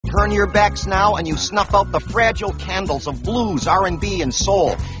turn your backs now and you snuff out the fragile candles of blues, R&B, and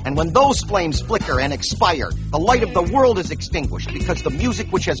soul. And when those flames flicker and expire, the light of the world is extinguished because the music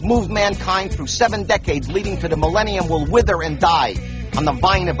which has moved mankind through 7 decades leading to the millennium will wither and die on the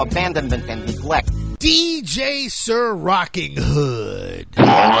vine of abandonment and neglect. DJ Sir Rockinghood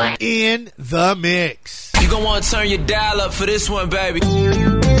in the mix. You gonna wanna turn your dial up for this one, baby.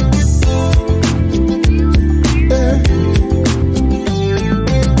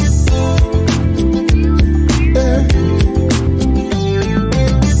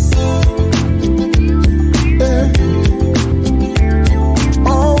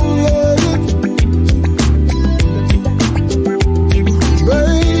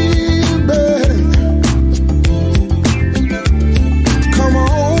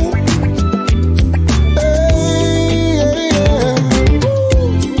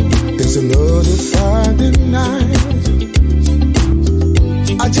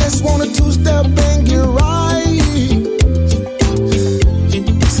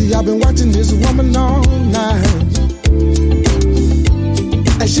 I've been watching this woman all night,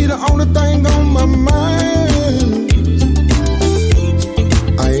 and she the only thing on my mind.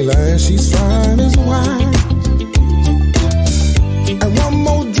 I ain't lying, she's fine as wine, and one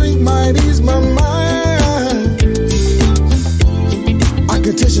more drink might ease my mind. I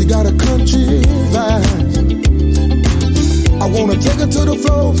can tell she got a country vibe. I wanna take her to the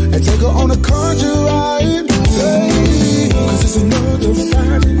floor and take her on a country ride. Hey, 'cause it's another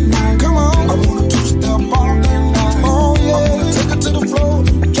Friday night. Come on, I wanna two-step all night. Oh yeah, I wanna take her to the floor,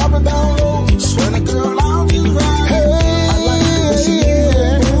 drop it down low, swear the girl out is right. Hey, I like the way she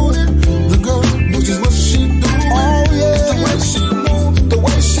move it. The girl knows just what she do. Oh yeah, it's the way she move, the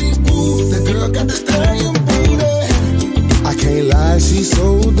way she move. The girl got the stallion booty. I can't lie, she's so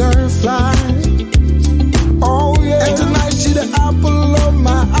darn fly. Oh yeah, and tonight she the apple of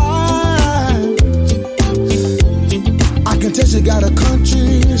my eye. I can tell she got a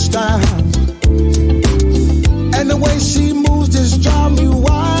country style, and the way she moves just drive me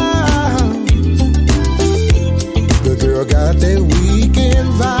wild. The girl got that weekend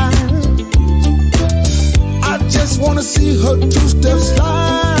vibe. I just wanna see her two-step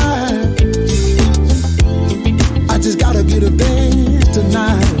slide. I just gotta get a dance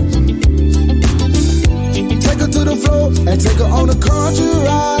tonight. Take her to the floor and take her on a country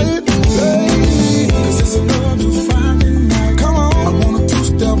ride. Hey, 'cause it's another Friday night. Come on, I wanna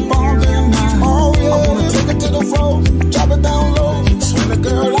two-step all night. Oh yeah, I wanna take her to the floor, drop it down low, swing the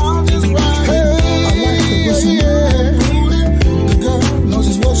girl out just right. Hey, I like the way she move it. The girl knows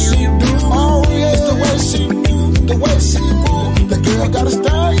just what she do. Oh yeah, it's the way she move, the way she move. The girl got a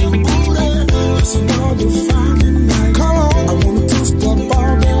stallion booty. It's another Friday night. Come on, I wanna two-step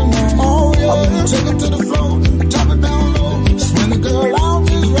all night. Oh yeah, I wanna take her to the floor, drop it down low, swing the girl out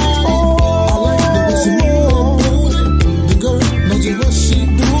just right. I like the way she move, the girl knows just what she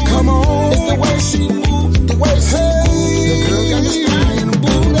do. Come on, it's the way she move, the way she move. The girl got the stallion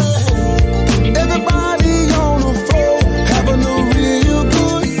booty. Everybody on the floor having a real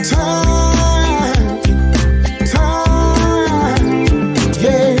good time,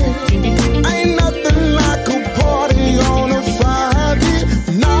 yeah. Ain't nothing like a party on a Friday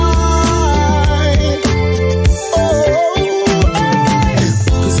night. Oh, hey.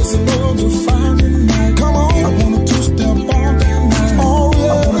 'Cause it's another Friday night. Come on, I wanna two-step all night. Oh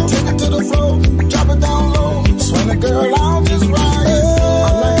yeah, I wanna take her to the floor, drop it down low, swing the girl out just right.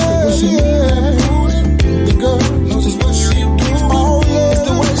 I like the way she move it. The girl knows just what she do. Oh yeah, it's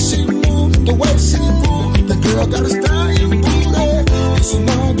the way she move, the way she move. The girl got a stallion booty. It's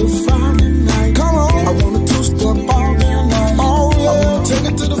another Friday night. Come on, I wanna two-step all night. Oh yeah, I wanna take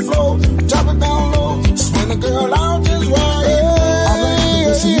her to the floor, drop it down low, swing the girl out just right. I like the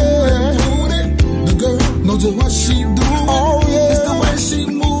way she move it. The girl knows just what she do. Oh yeah, it's the way she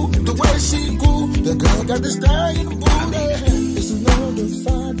move, the way she groove. The girl got the stallion booty. It's another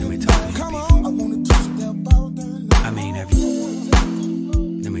Friday night. Come on, I wanna two-step all night. I mean, have you?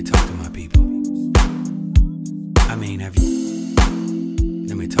 Let me talk to my people. I mean, have you?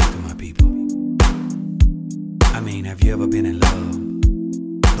 Let me talk to my people. I mean, have you ever been in love,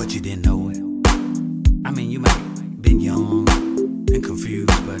 but you didn't know it? I mean, you might have been young and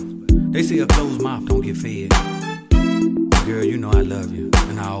confused, but they say a closed mouth don't get fed. Girl, you know I love you,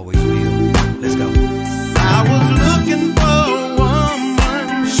 and I always will. Let's go. I was looking for a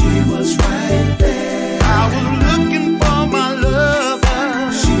woman. She was right there. I was looking for my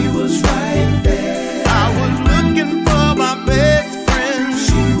lover. She was right there. I was looking for my best friend.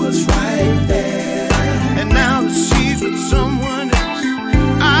 She was right there. And now that she's with someone else,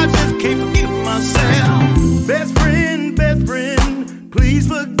 I just can't forgive myself. Best friend, please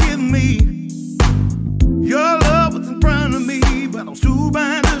forgive give me. Your love was in front of me, but I was too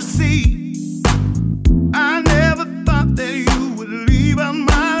blind to see. I never thought that you would leave out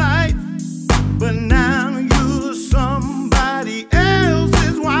my life, but now you're somebody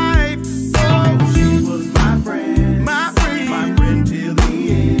else's wife. Oh, she was my friend, my friend till the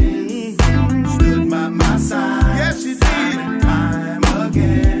end. Stood by my side, yes she did, time and time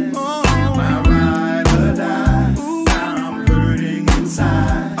again. Oh, my ride or die. Ooh. Now I'm hurting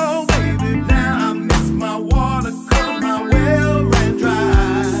inside. Oh baby, now I miss my water 'cause my well ran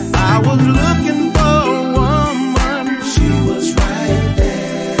dry. I was looking for a woman, she was right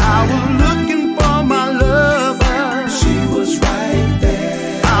there. I was looking for my lover, she was right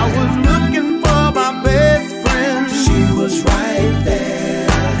there. I was looking for my best friend, she was right there.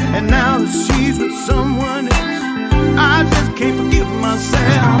 And now that she's with someone else, I just can't forgive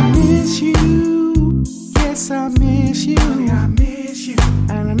myself. I miss you, yes I miss you, I miss you.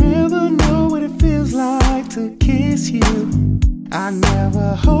 And I never know what it feels like to kiss you. I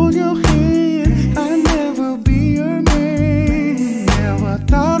never hold your hand, I never be your man. Never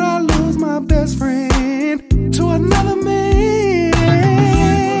thought I'd lose my best friend to another man.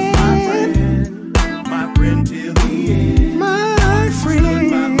 My friend till the end. My friend,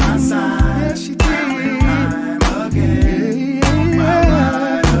 Stood by my side, yes she did. time again. My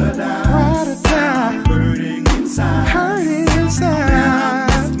ride or die. Ride or die. Burning inside. Hurting Now I inside.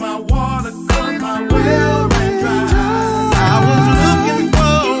 miss my water 'cause my well ran dry. I was looking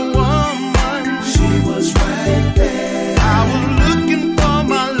for a woman, she was right there. I was looking for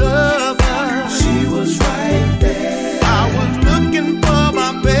my lover, she was right there. I was looking for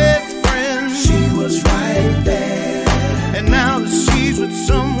my best friend, she was right there. And now that she's with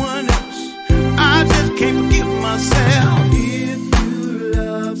someone else, I just can't forgive myself. If you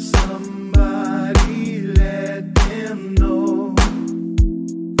love somebody, let them know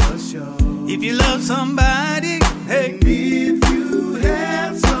for sure. If you love somebody, hey. If you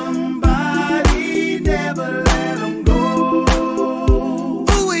have somebody, never let them go.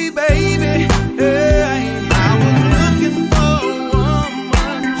 Ooh, baby, hey. I was looking for a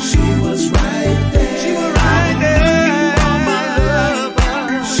woman, she was right there. She was right there. For my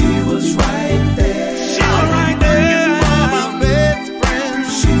lover, she was right there. She was right there. For my best friend,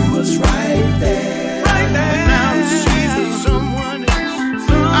 she was right there. Right there. And now that she's with someone else,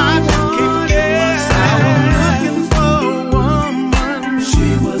 I just can't forgive myself. I was looking for a woman.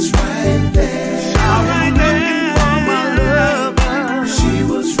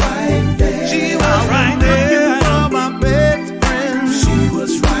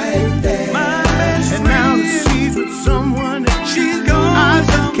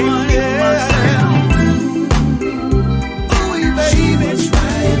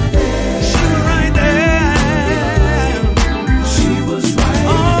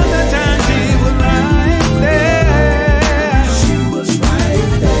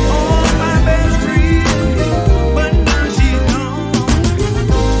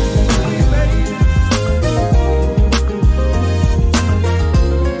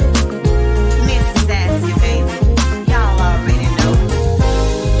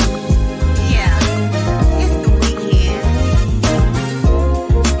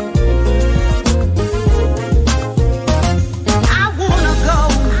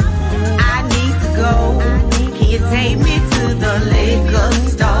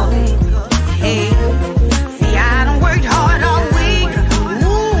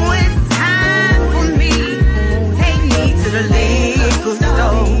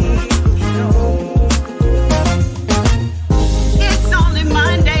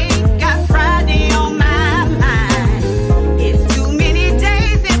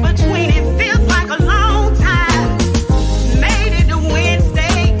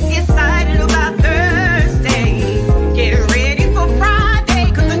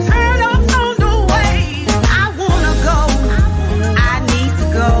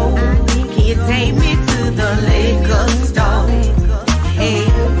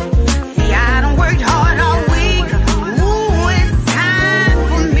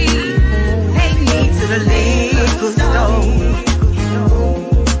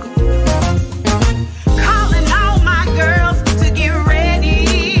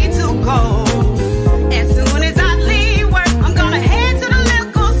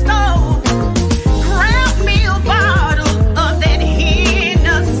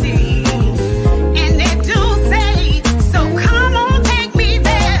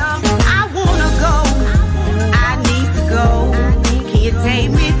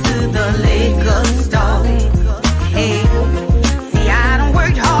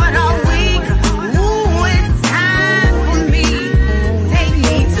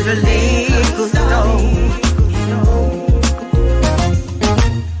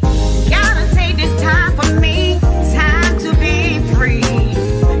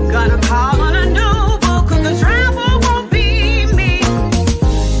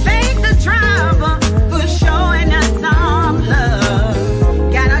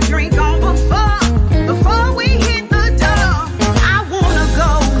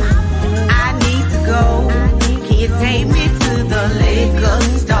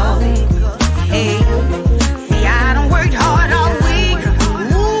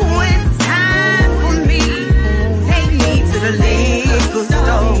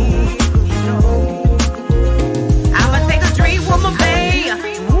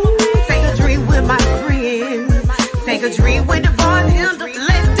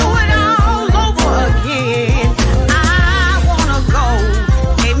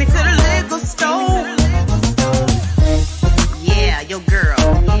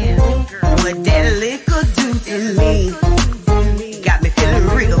 What that liquor do to me got me feeling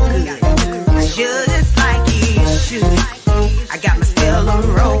real good. Just like it should. I got my Stella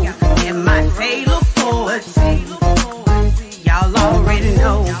Roll and my Taylor Ford. Y'all already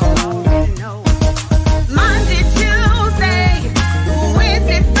know. Monday, Tuesday,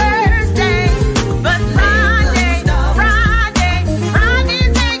 Wednesday, Thursday, but Friday,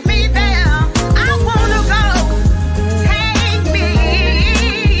 take me there. I wanna go. Take me.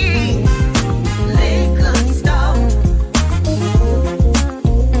 Liquor store.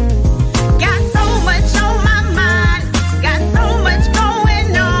 Got so much on my mind. Got so much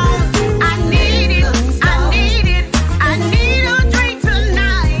going on. I need it. I need a drink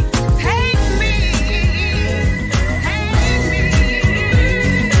tonight. Take me.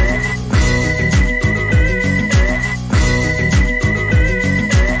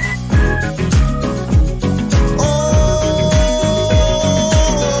 Oh,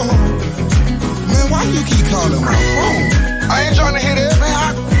 man, why you keep calling my phone? I ain't trying to hear that,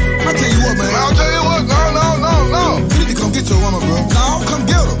 man. I tell you what, man. I'll tell you what. No. You need to come get your woman, bro. No, come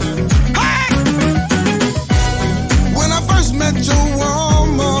get her. Hey! When I first met your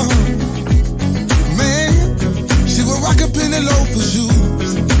woman, man, she was rocking penny loafer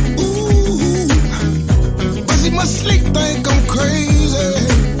shoes. Ooh, but she must sleep, think I'm crazy.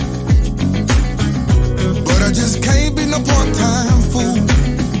 But I just can't be no part-time fool.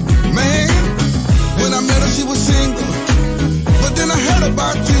 Man, when I met her, she was single. But then I heard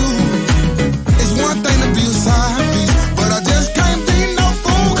about you. It's one thing to be a side piece, but I just can't be no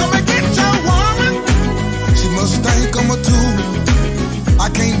fool. Come and get your woman. She must think I'm a tool. I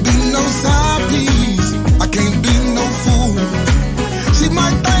can't be no side piece. I can't be no fool. She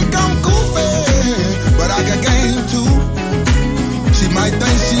might think I'm goofy, but I got game too. She might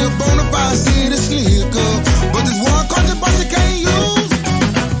think she a bona fide city slicker, but this one country but she can't use.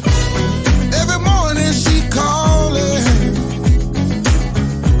 Every morning she calling,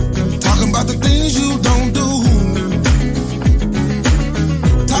 talking about the things you don't do,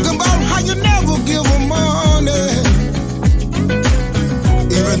 talking about how you never give her money,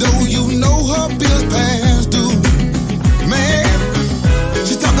 even though you know her bills past due. Man,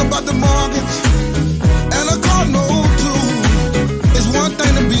 she talk about the mortgage and a car note too. It's one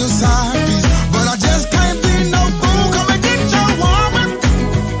thing to be a side piece, but I just can't be no fool. Come and get your woman.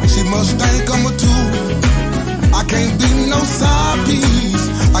 She must think I'm a tool. I can't be no side piece.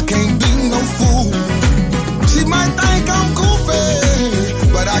 I can't be no fool. She might think I'm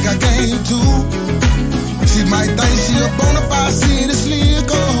goofy, but I got game too. She might think she a bona fide city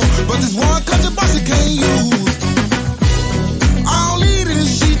slicker, but this one country but she can't use. I don't lead it if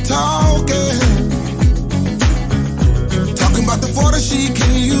she talking about the 40 she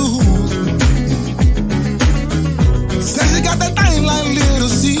can use. Says she got that thing like Little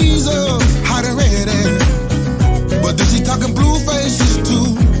Caesar, hot and ready. But then she talking blue faces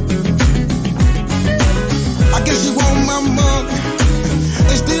too. I guess she want my money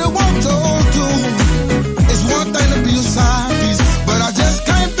and still want those too. It's one thing to be a side piece, but I just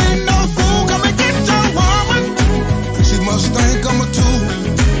can't be no fool. Come and get your woman. She must think I'm a tool.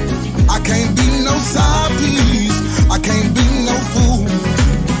 I can't be no side piece. I can't be no fool.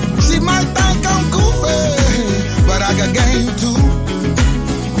 She might think I'm goofy, but I got game too.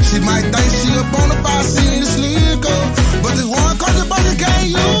 She might think she a bona fide city slicker, but this one country but you can't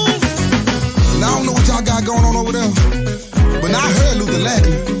use. Now I don't know what y'all got going on over there, but now I heard Luther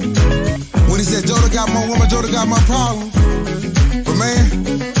laughing when he said Joda got my woman, Joda got my problem. But man,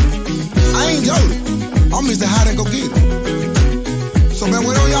 I ain't Joda. I'm Mr. Hide and Go Get It. So man,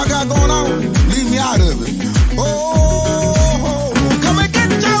 whatever y'all got going on, leave me out of it. Oh, come and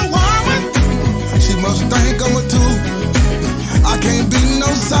get your woman. She must think I'm a tool. I can't be no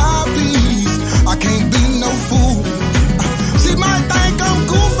side piece. I can't be no fool. She might think I'm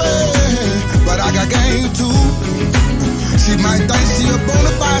goofy, but I got game too. She might think she a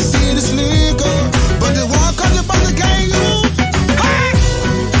bona fide city slicker, but the one country but the can't use.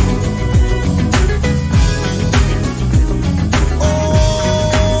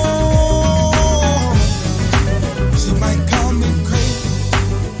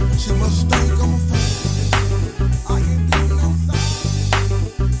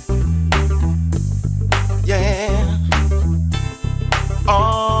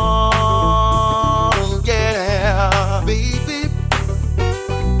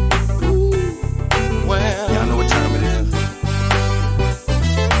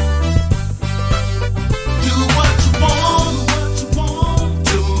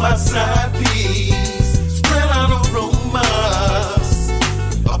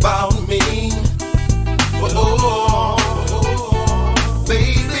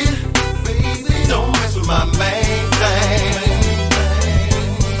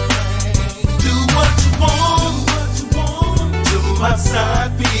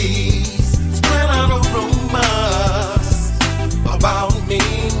 about me.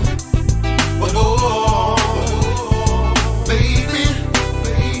 But oh, baby,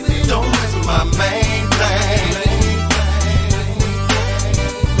 don't mess with my main thing.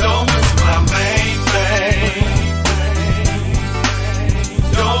 Don't mess with my main thing.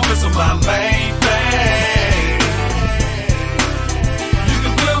 Don't mess with my main thing. You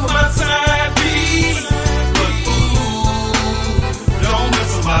can build my side piece, but ooh, don't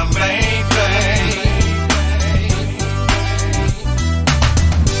mess with my main thing.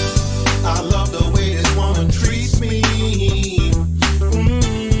 I love the way this woman treats me.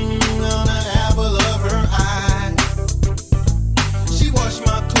 On the apple of her eye. She wash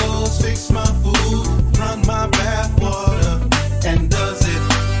my clothes, fix my food, run my bath water, and does it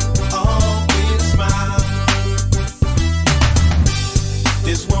all with a smile.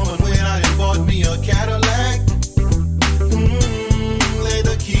 This woman went out and bought me a Cadillac. Lay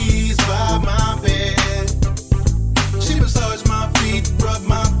the keys by my bed. She massaged my feet, rubbed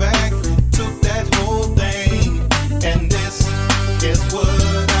my back, took that whole thing, and this is what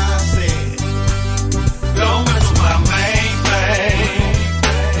I said. Don't mess with my main thing.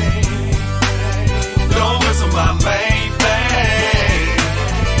 Don't mess with my main thing.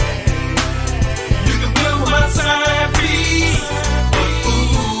 You can build my side piece, but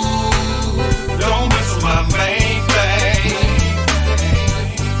ooh, don't mess with my main thing.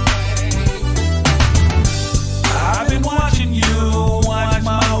 I've been watching you watch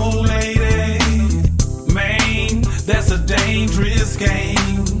my old lady. Man, that's a dangerous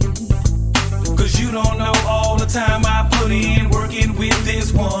game. 'Cause you don't know all the time I put in working with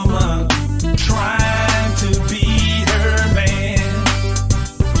this woman, trying to be her man.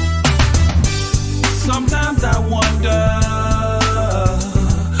 Sometimes I wonder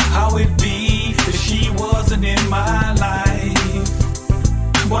how it'd be if she wasn't in my life.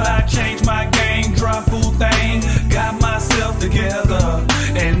 But I changed my game, dropped full thing, got myself together,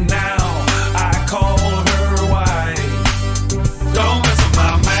 and now I call her wife. Don't mess with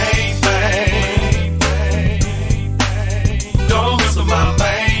my main thing. Don't mess with my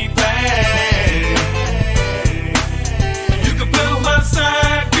main thing. You can build my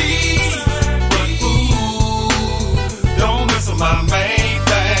side piece, but ooh, don't mess with my main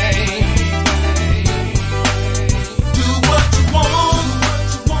thing. Do what you want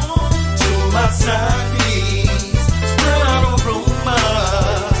to my side piece. Spread out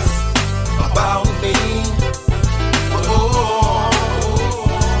rumors.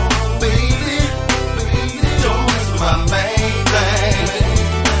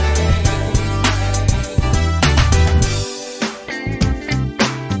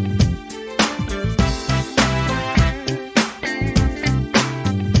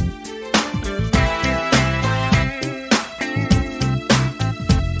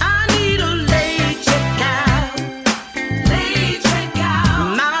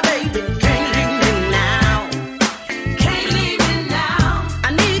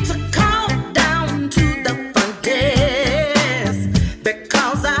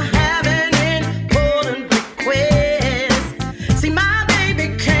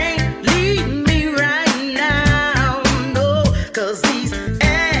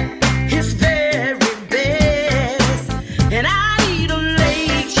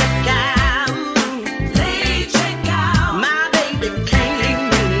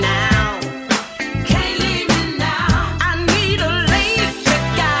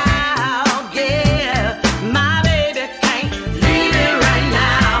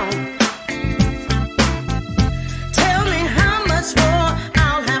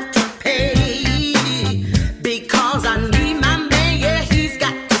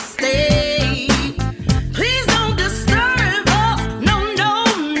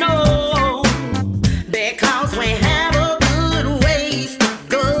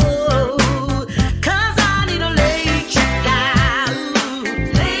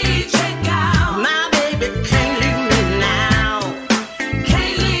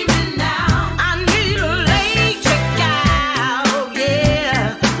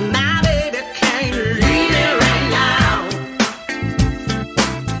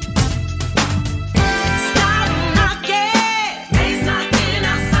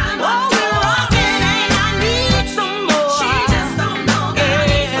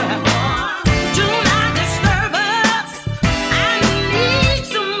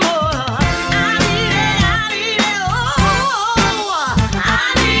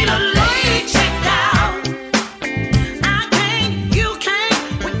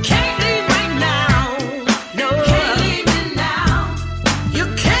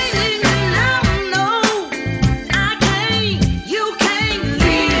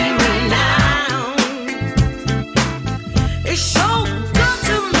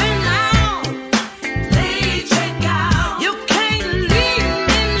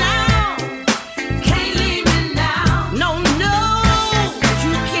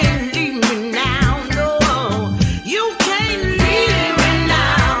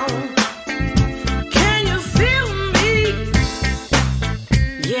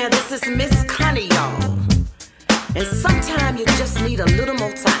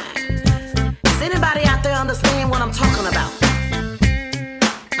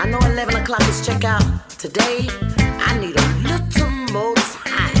 11 o'clock is checkout. Today, I need a little more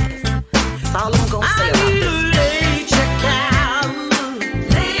time. That's all I'm gonna say about this. I need a late checkout.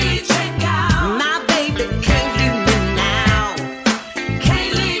 Late checkout. My baby can't leave me now.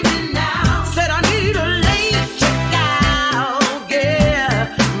 Can't leave me now. Said I need a late checkout.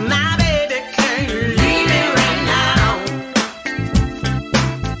 Yeah, my baby can't leave me right now.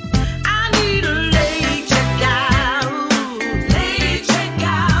 I need a late checkout. Late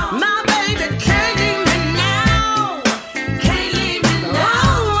checkout. My baby can't leave me now. Can't leave me now.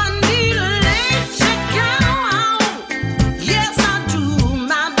 Oh, I need a late checkout. Yes, I do.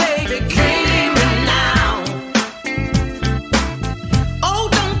 My baby can't leave me now. Oh,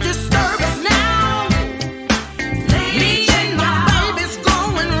 don't disturb us now. Me and my baby's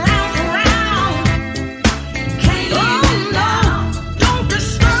going round and round. Can't leave me now. Don't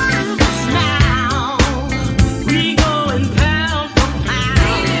disturb us now. We going pound for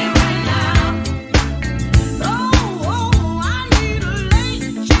pound. Oh, I need a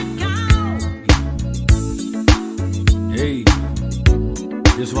late checkout. Hey,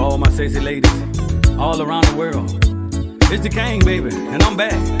 this for all my sexy ladies all around the world. It's the King, baby, and I'm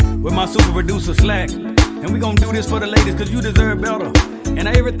back with my super producer Slack. And we gonna do this for the ladies, cause you deserve better. And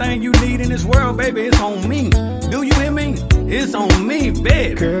everything you need in this world, baby, it's on me. Do you hear me? It's on me,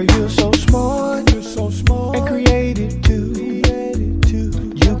 baby. Girl, you're so smart, and creative too.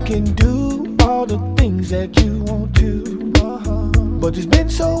 You can do all the things that you want to, but it's been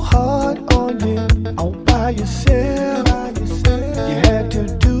so hard on you, all by yourself. You had to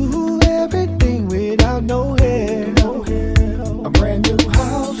do everything without no help. A brand new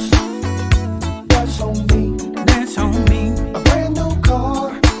house, that's on me. That's on me. A brand new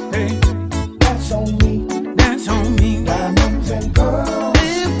car, Hey, that's on me. that's on me. Diamonds and pearls,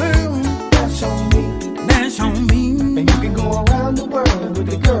 that's on me. That's on me. And you can go around the world with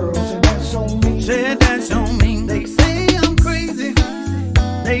the girls, and that's on me. Said that's on me. They say I'm crazy.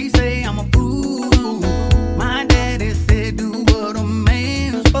 They say I'm a fool. My daddy said do what a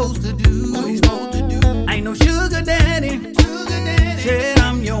man's supposed to do. What he's supposed to do. Ain't no sugar daddy. Said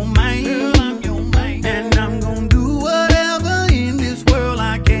I'm your man. And I'm gonna do whatever in this world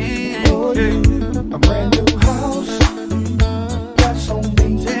I can. For you, a brand new house, that's on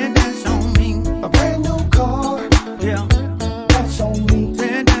me. Said that's on me. A brand new car, Yeah. that's on me.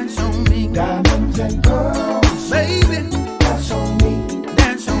 Said that's on me. Diamonds and pearls, Baby, that's on me.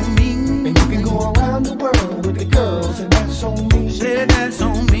 that's on me. And you can go around the world with the girls, and that's on me. Said that's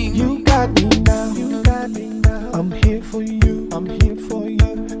on me. You got me now, I'm here for you,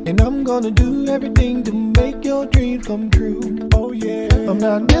 and I'm gonna do everything to make your dreams come true. Oh yeah, I'm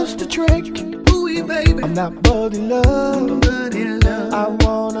not Mr. Trick, Ooh, baby. I'm not Buddy Love. Buddy love. I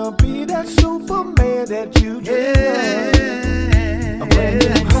wanna be that Superman that you dream of. A brand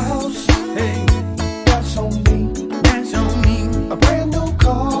new house, Hey, that's on me. that's on me. A brand new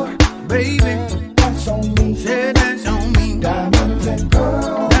car, Baby, that's on me. said that's on me. Diamonds and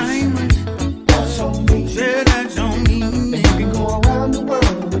pearls, Diamonds, that's on me. said that's on me. And you can go around the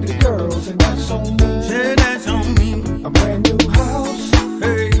world with the girls, and that's on me. Said that's on me. A brand new house,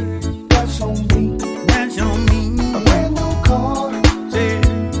 Hey, that's on me. that's on me. A brand new car, Said,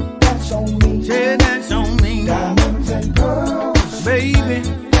 that's on me. said that's on me. Diamonds and pearls, Baby,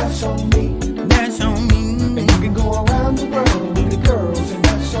 that's on me. that's on me. And you can go around the world with the girls, and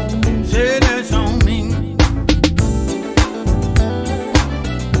that's on me. Said that's on me.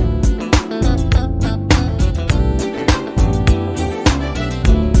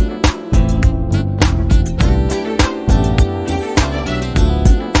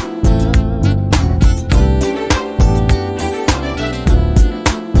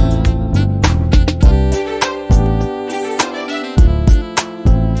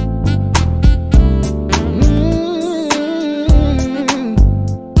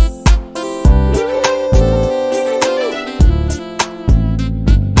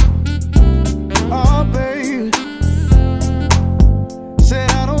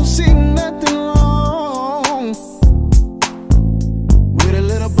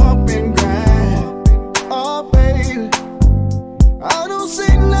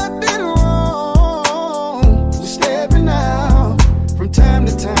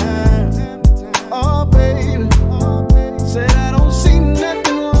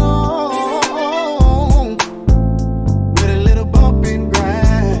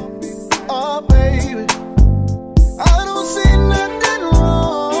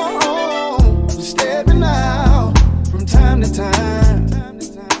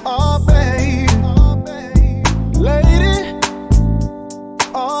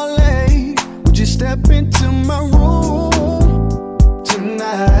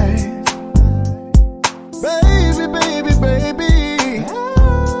 tonight. Baby, baby, baby,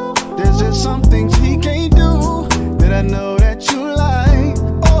 there's just some things he can't do that I know that you like.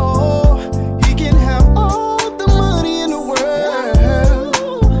 Oh, he can have all the money in the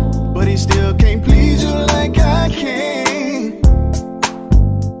world, but he still can't please you like I can.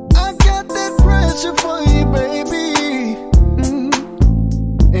 I got that pressure for you, baby,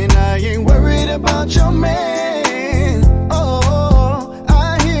 and I ain't worried about your man.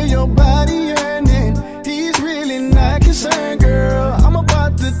 Girl, I'm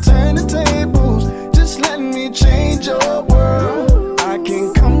about to turn the tables. Just let me change your world. I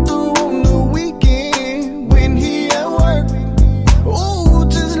can come through on the weekend when he at work. Ooh,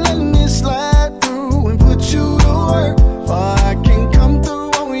 just let me slide through and put you to work. Or I can come through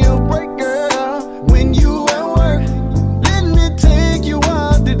on your break, girl, when you at work. Let me take you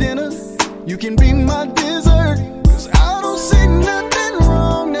out to dinner. You can be my dessert. 'Cause I don't see nothing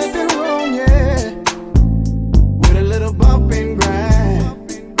wrong, yeah. With a little bump and grind.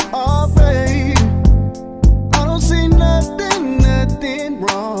 Oh, babe, I don't see nothing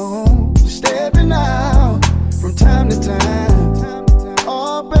wrong. Stepping out from time to time.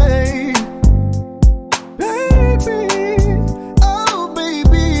 Oh, babe, baby, oh,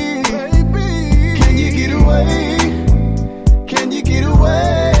 baby, can you get away? Can you get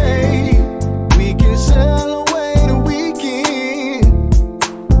away? We can sail away the weekend,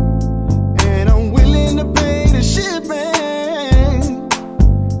 and I'm willing to pay the shipping.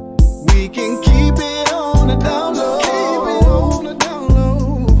 We can keep it on the down low,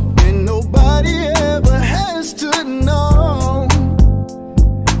 and nobody ever has to know.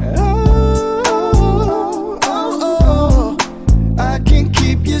 Oh, I can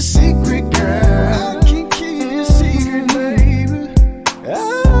keep your secret, girl. I can keep your secret, baby.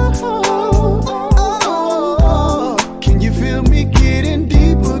 Oh, can you feel me getting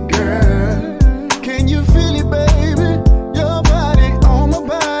deeper, girl? Can you feel it, baby? Your body on my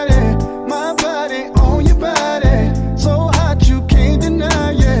body, my body on your body. So hot you can't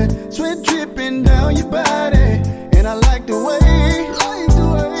deny it. Sweat dripping down your body, and I like the way.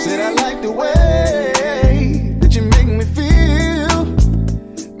 Said I like the way that you make me feel.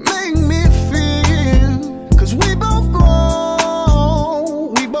 Make me feel. 'Cause we both grown.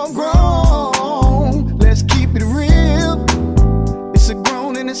 Let's keep it real. It's a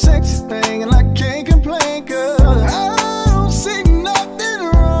grown and a sexy thing, and I can't complain, 'cause I don't see nothing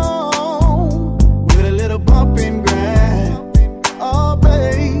wrong with a little bump and grind. Oh,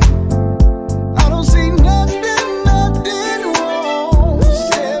 babe, I don't see nothing wrong with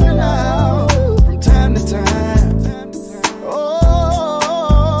stepping out from time to time. Oh,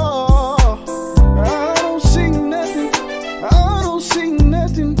 I don't see nothing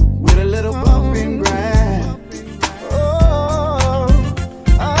with a little bump and grind. Oh,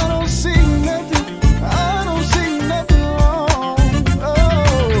 I don't see nothing wrong.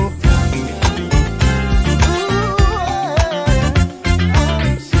 Oh,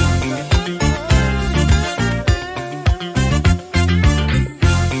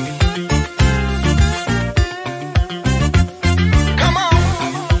 come on.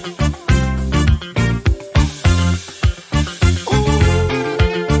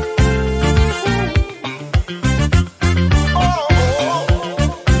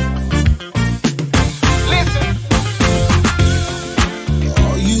 Listen.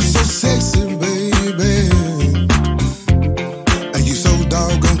 Oh, you so sexy, baby, and you so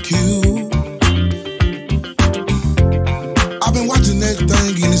doggone cute. I've been watching that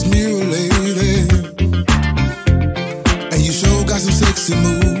thing in this mirror lately, and you sure got some sexy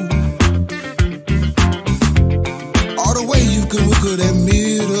moves. All the way you can look at that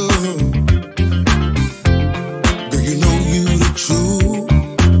mirror, girl, you know you the truth.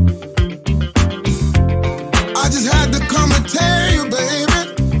 I just had to come and tell you, baby,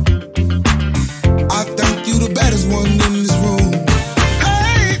 I think you the baddest one in this room.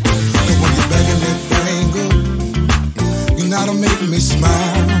 Hey, and when you're back in that thing, girl, you know how to make me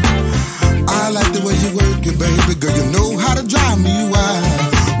smile. I like the way you work it, baby, girl, you know how to drive me wild.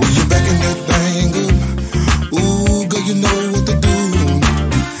 When you're back in that thing, girl, ooh, girl, you know what to do.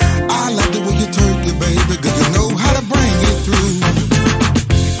 I like the way you twerk it, baby, girl, you know how to bring it through.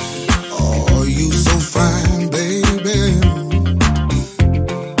 Oh, you so fine, baby,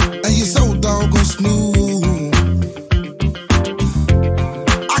 and you so doggone smooth.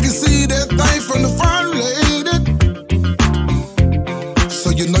 I can see that thing from the front, lady, so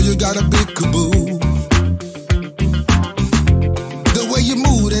you know you got a big caboose. The way you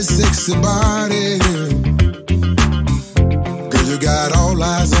move that sexy body, girl, you got all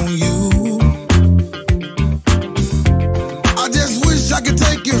eyes on you. I just wish I could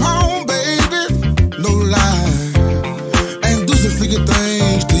take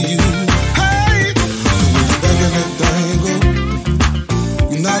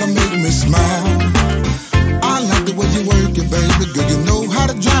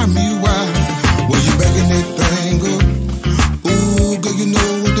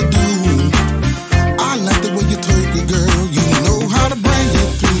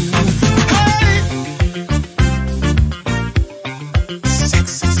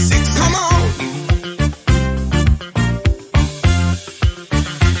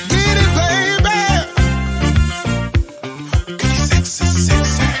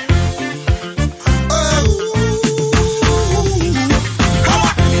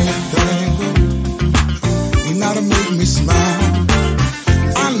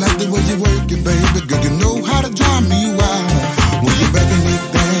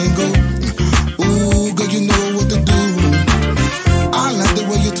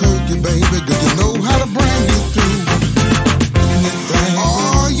you, baby, girl, you know how to bring me through.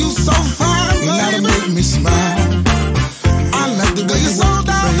 Oh, you so fine, baby. Now to make me smile. I like the way you walk,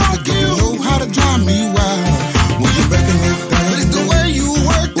 baby, girl, you know how to drive me wild. When you're back in that thing, but it's the way you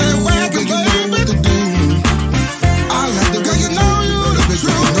work that wagon, baby. You know what to do. I like the way you know you're the truth.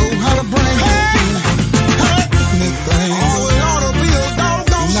 You know how to bring me through. Oh, it ought to be a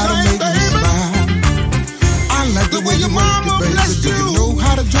doggone shame, baby. I like the way your mama blessed you. You know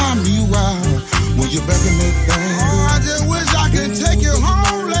how to drive me wild when you're back in that thing. Oh, I just wish I could take you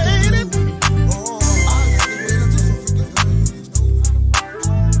home, lady.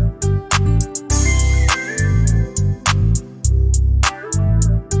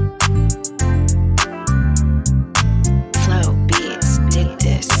 Flow beats, dig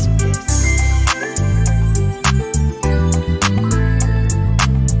this.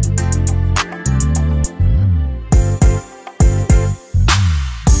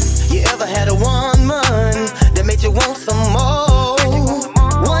 You ever had a woman that made you want some more?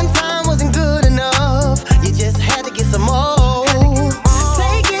 One time wasn't good enough, you just had to get some more.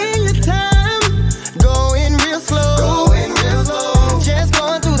 Taking your time, going real slow, just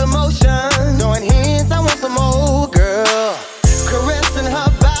going through the motion, throwing hands, I want some more, girl. Caressing her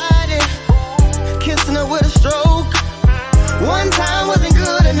body, kissing her with a stroke. One time wasn't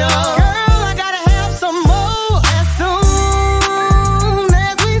good enough, girl, I gotta have some more. As soon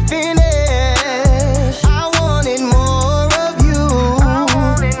as we finish, I wanted more of you.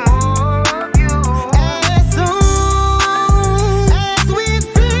 As soon as we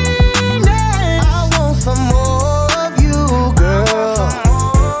finish, I want some more of you, girl.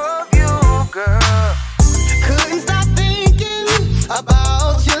 Couldn't stop thinking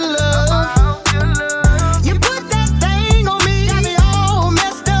about your love. You put that thing on me, got me all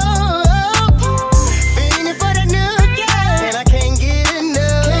messed up. Feeling for the nookie, and I can't get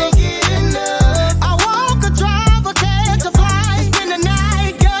enough. I walk or drive or catch a flight, spend the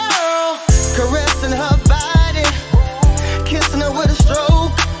night, girl. Caressing her body, kissing her with a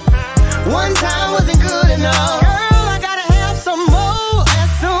stroke. One time wasn't good enough, girl, I gotta have some more. As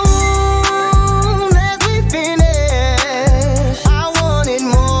soon as we finish, I wanted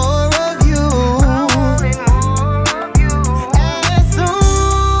more of you. As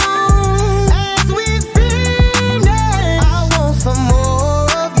soon as we finish, I want some more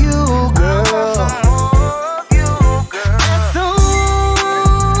of you, girl. As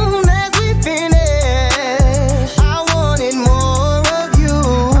soon as we finish, I wanted more of you.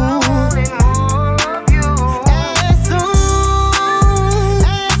 As soon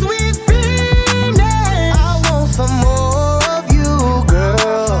as we finish, I want some more of you,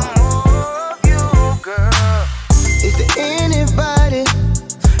 girl. Is there anybody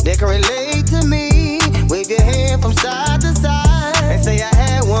that can relate to me? Wave your hand from side to side and say I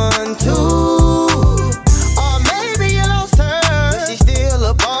had one too. Or maybe you lost her, but she's still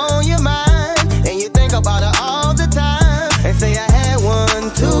up on your mind, and you think about her all the time and say I had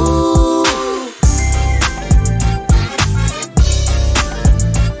one too.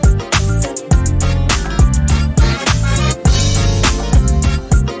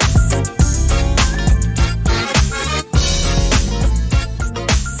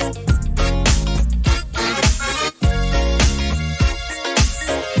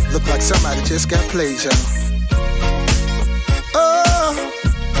 Look like somebody just got played, y'all.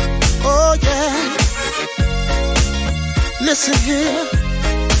 Oh yeah. Listen here.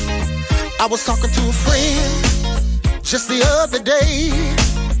 I was talking to a friend just the other day.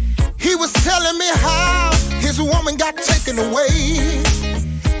 He was telling me how his woman got taken away.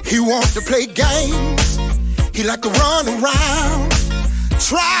 He wanted to play games. He liked to run around.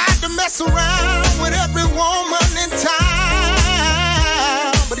 Tried to mess around with every woman in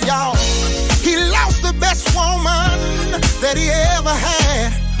town. But y'all, he lost the best woman that he ever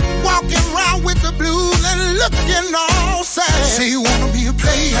had. Walking around with the blues and looking all sad. Say you wanna be a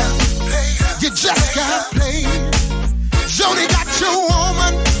player, you just gotta play. Jody got your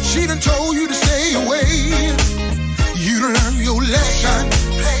woman, she done told you to stay away. You done learned your lesson,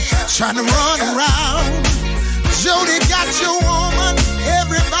 trying to run around. Jody got your woman,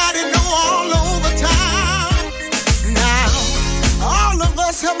 everybody know all over town. Now, all of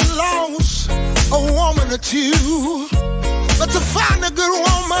us have lost a woman or two, but to find a good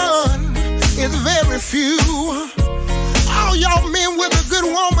woman is very few. All y'all men with a good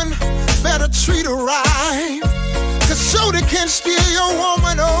woman better treat her right, 'cause Jody can steal your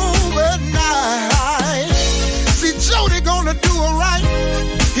woman overnight. See, Jody gonna do her right,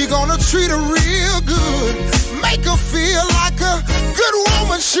 he gonna treat her real good, make her feel like a good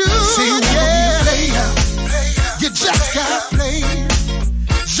woman should. See, you wanna be a player, you just gotta play.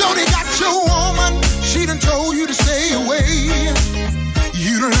 Jody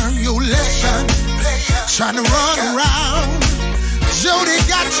trying to run around. Jody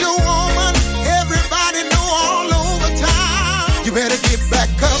got your woman, everybody know all over town. You better get back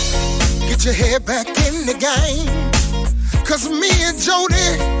up, get your head back in the game. Cause me and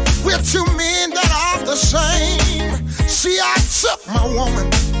Jody, we're two men that are the same. See, I took my woman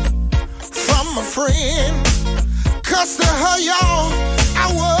from a friend. Cause to her, y'all,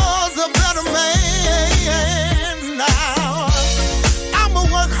 I was a better man. Now, I'ma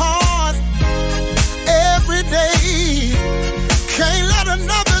work hard every day. Can't let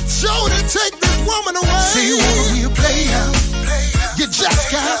another Jody take this woman away. See, you wanna be a player, you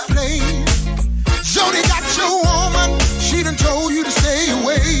just gotta play. Jody got your woman, she done told you to stay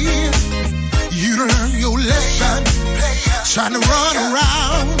away. You done learned your lesson, trying to run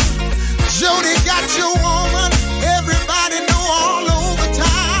around. Jody got your woman, everybody know all over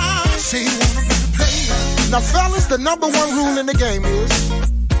town. Say you wanna be a player. Now fellas, the number one rule in the game is,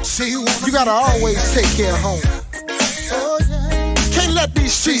 say you gotta always take care of home. Can't let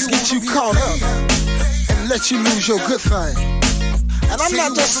these streets get you caught up and let you lose your good thing. And I'm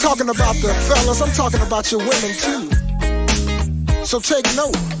not just talking about the fellas, I'm talking about your women too. So take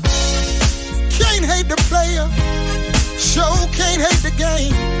note. Can't hate the player, sure can't hate the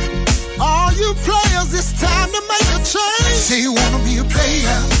game. All you players, it's time to make a change. Say you wanna be a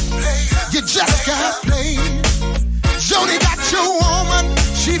player, you just gotta play. Jody got your woman,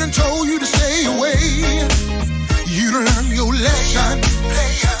 she done told you to stay away. You done learned your lesson,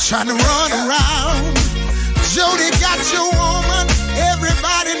 trying to run around. Jody got your woman,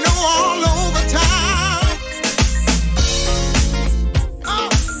 everybody know all over town. Oh,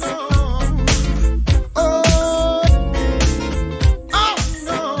 no. Oh, oh,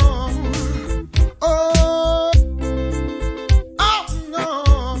 no. Oh, oh, no.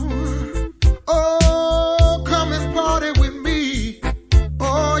 Oh, come and party with me.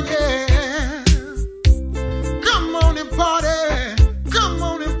 Oh, yeah. Come on and party. Come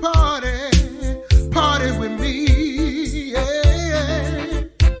on and party. Party with me.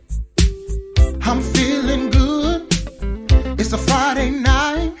 I'm feeling good. It's a Friday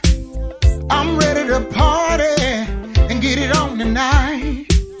night. I'm ready to party and get it on tonight.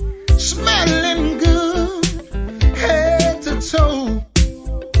 Smelling good, head to toe.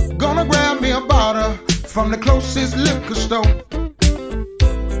 Gonna grab me a bottle from the closest liquor store.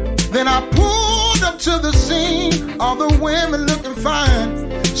 Then I pulled up to the scene, all the women looking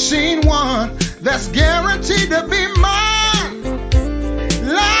fine. Seen one that's guaranteed to be mine.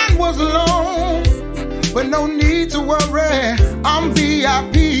 Line was long, but no need to worry, I'm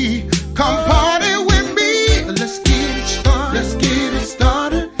VIP. Come party with me. Let's get it started. Let's get it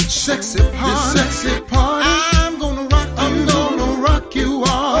started. Sexy party. This sexy party. I'm gonna rock you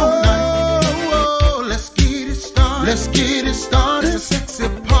all night. Oh, let's get it started. Let's get it started. It's a sexy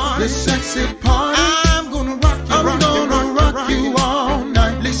party. This sexy party. I'm gonna rock you all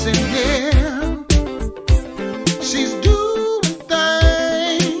night. Listen, yeah. She's doing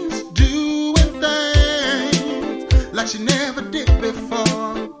things like she never did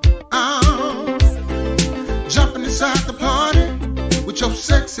before. Oh, jumping inside the party with your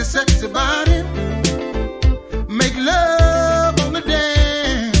sexy, sexy body. Make love on the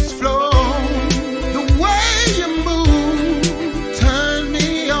dance floor. The way you move turn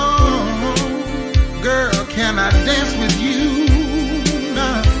me on. Girl, can I dance with you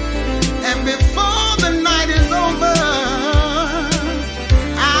now? And before the night is over,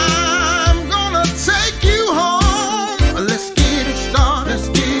 I'm gonna take you home. Let's get it started. Let's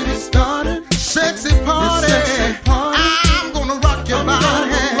get it started. Sexy party. Sexy party. I'm gonna rock your body.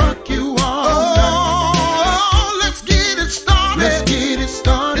 Rock you all night. Let's get it started. Let's get it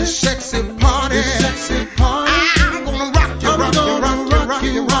started. Sexy party. Sexy party. I'm gonna rock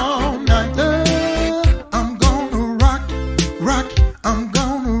you all night. I'm gonna rock. I'm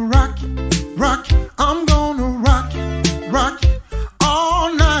gonna rock. I'm gonna rock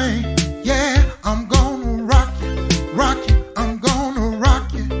all night. Yeah, I'm gonna rock. I'm gonna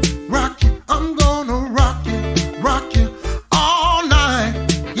rock you. I'm gonna rock you all night.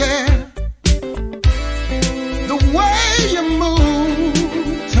 Yeah. The way you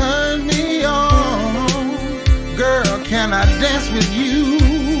move turn me on. Girl, can I dance with you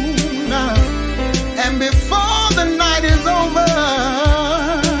now? And before the night is over,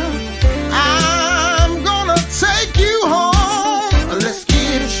 I'm gonna take you home. Let's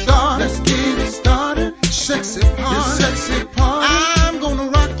get it started. Let's get it started. Sexy party. This sexy party. I'm gonna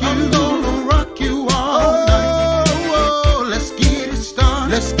rock you all night. Oh, let's get it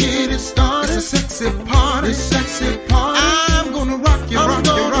started. Let's get it started. It's a sexy party. This sexy party. I'm gonna rock you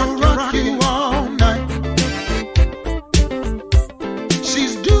all night.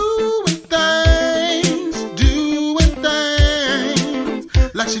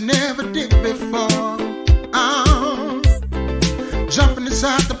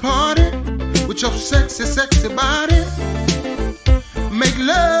 party with your sexy, sexy body. Make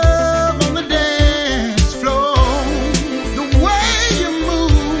love on the dance floor. The way you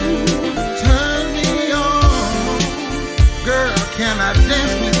move, turn me on. Girl, can I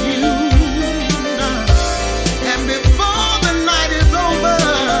dance with you? And before the night is over,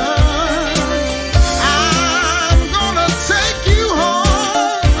 I'm gonna take you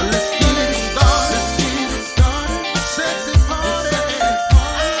home. Let's get it started, sexy party.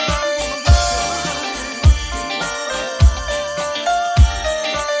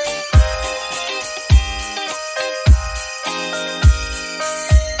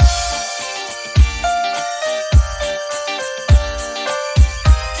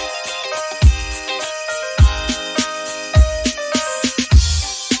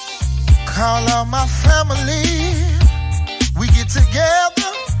 Call out my family, we get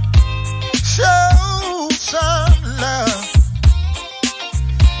together, show some love.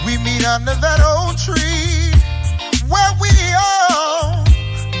 We meet under that old tree where we all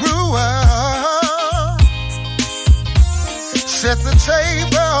grew up. Set the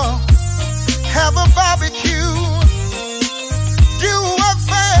table, have a barbecue, do what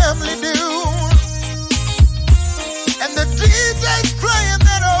family do. And the DJ's playing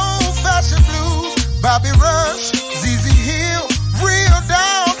that old-fashioned blues, Bobby Rush, ZZ Hill, real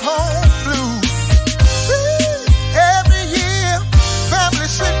down-home blues. Every year, family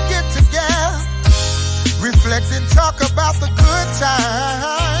should get together, reflect and talk about the good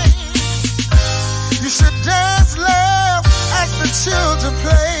times. You should dance, laugh as the children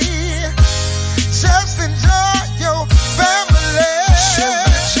play. Just enjoy your family.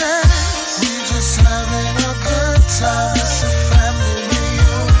 We just having a good time. It's a family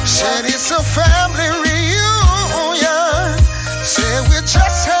reunion. Said it's a family reunion. Said we're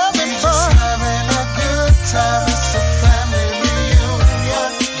just having fun. Just having a good time. It's a family reunion.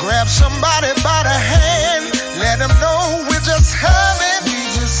 Grab somebody by the hand. Let them know we're just having. We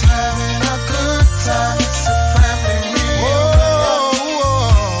just having a good time. It's a family reunion.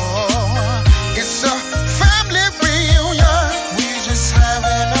 It's a family reunion. We just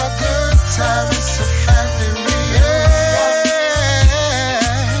having a good time. It's a family reunion.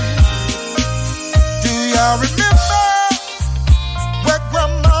 Do y'all remember what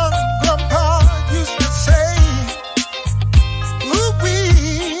Grandma and Grandpa used to say? Ooh,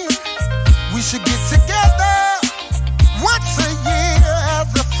 we should get together once a year as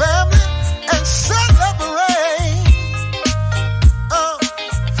a family and celebrate.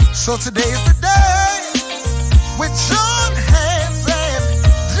 So today's the day we join hands and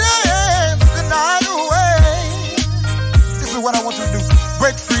dance the night away. This is what I want you to do.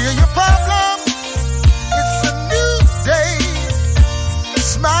 Break free of your problems. It's a new day.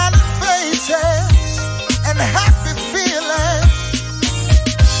 Smiling faces and happy feelings.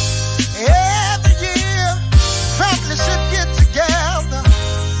 Every year, family should get together,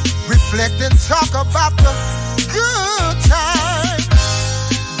 reflect and talk about the good times.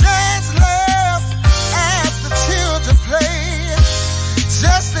 Dance, laugh as the children play.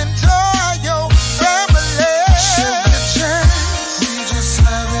 Just enjoy your family. We just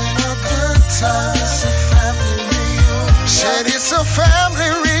having a good time. It's a family reunion. Said it's a family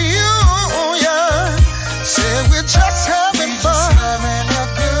reunion. Said we're just having fun. Just having a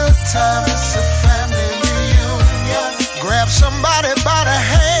good time. It's a family reunion. Grab somebody by the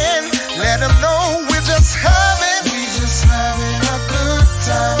hand. Let them know we're just having. We just having a good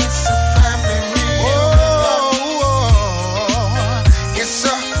time. It's a family reunion. It's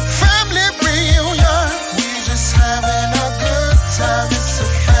a family reunion. We just having a good time. It's a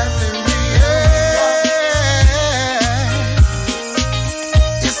family reunion.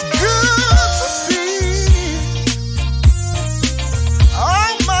 It's good to see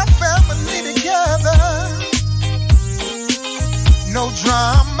all my family together. No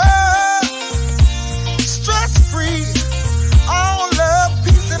drama, stress-free, all love,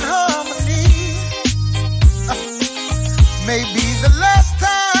 peace, and harmony. Maybe the last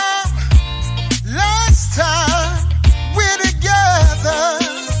time we're together.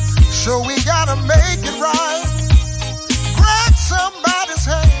 So we gotta make it right. Grab somebody's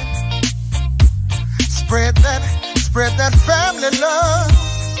hand. Spread that family love.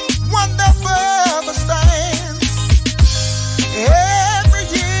 One that forever stands. Every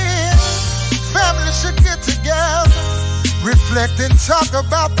year, family should get together, reflect and talk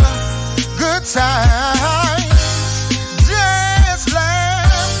about the good times. Just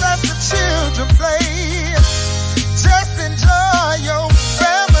laugh as the children play. Just enjoy your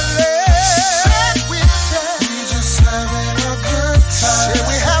family. We just having a good time. Say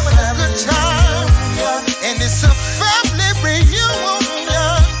we having a good time. And it's a family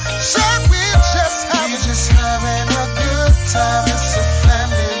reunion.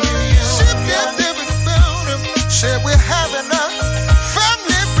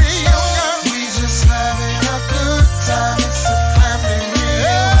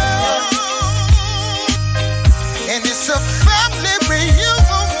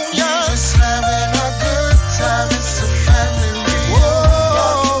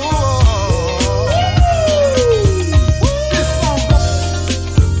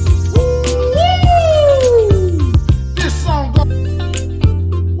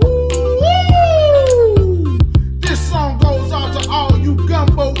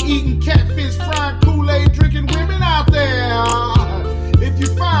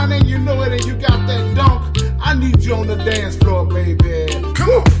 you on the dance floor, baby. Come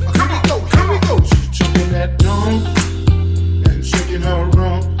on, here we go, here we go. She's chucking that drum and shaking her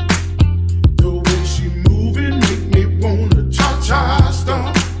rump. The way she moving make me wanna cha-cha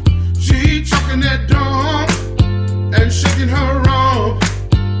stomp. She chucking that drum and shaking her rump.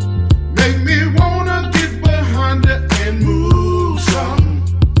 Make me wanna get behind her and move some.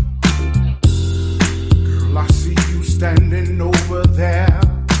 Girl, I see you standing over there,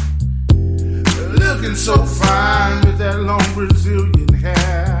 looking so fine with that long Brazilian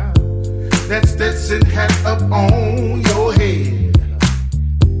hair. That's Stetson hat up on your head.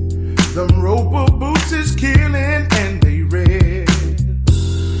 Them roper boots is killing and they red.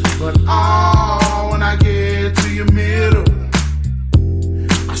 But when I get to your middle,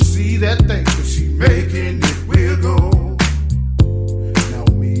 I see that thing, but she making it wiggle. Now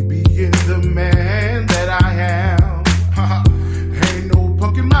me being the man that I am, ain't no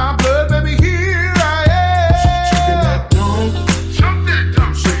punk in my blood, baby, here I am. She chucking that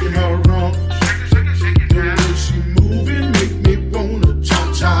drum, shaking her rump. The way she moving make me wanna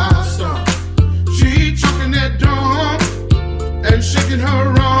cha-cha stomp. She chucking that drum and shaking her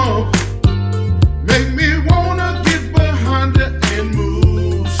rump. Make me wanna get behind her and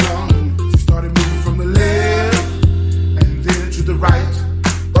move some. She started moving from the left and then to the right.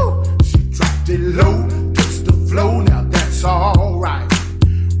 Woo! She dropped it low, touched the floor, now that's alright.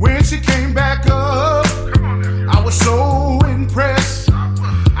 When she came back up, I was so impressed.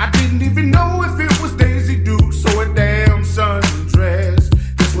 I didn't even know if it was Daisy Dukes or a damn sundress.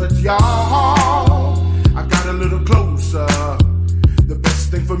 Guess what, y'all? I got a little closer. The best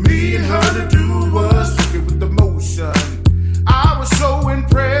thing for me and her to do was look it with the motion. I was so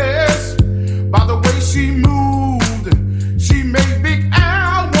impressed by the way she moved. She made Big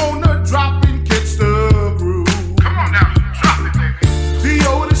Al wanna drop and catch the groove. Come on now, drop it, baby.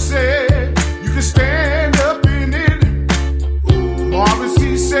 Theodore said you can stand up in it. Marvin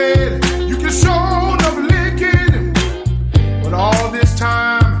C said you can show enough licking. But all this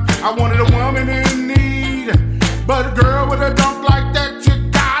time I wanted a woman in need. But a girl with a dunk like that, you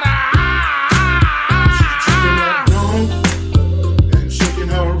gotta. She's shaking that drum and shaking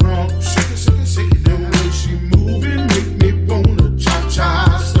her rump. Shake it, shake it, shake it. The way she moving make me wanna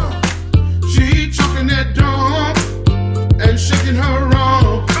cha-cha stomp. She chucking that drum and shaking her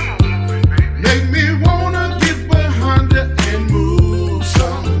rump. Make me wanna get behind her and move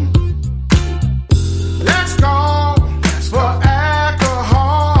some. Let's go for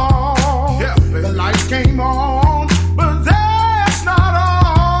alcohol. Yeah, the lights came on, but that's not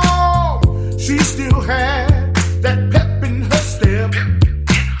all. She still had that pep in her step.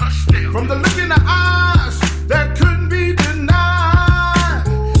 From the look in her eyes that couldn't be denied.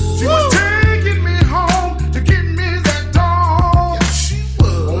 She was taking me home to get me that dog. Yeah, she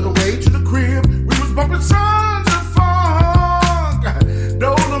was. On the way to the crib, we was bumping Sons of Funk.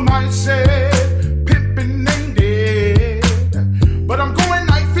 Dolomite said, pimpin' ain't dead. But I'm going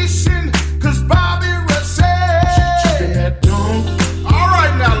night fishing, cause Bobby Russ said. She chucking that drum. All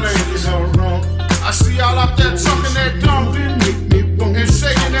right now, ladies. I see y'all out there chucking that drum and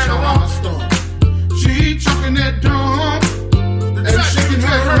shaking that rump. She chucking that drum and shaking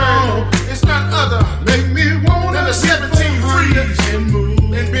her rump. It's none other. Make me wanna than the 17 Freeze in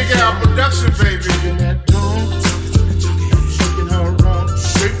Big Al production, baby. Shaking that drum, shaking her rump.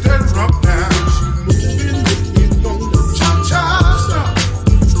 Shake that rump now. She moving, make me wanna cha-cha stomp.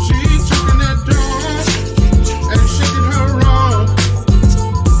 She chucking that drum and shaking her rump.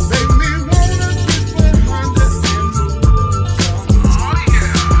 Make me wanna get behind her and move some. Oh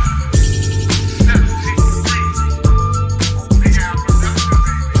yeah, 17 Freeze, Big Al production,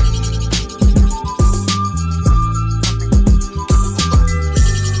 baby.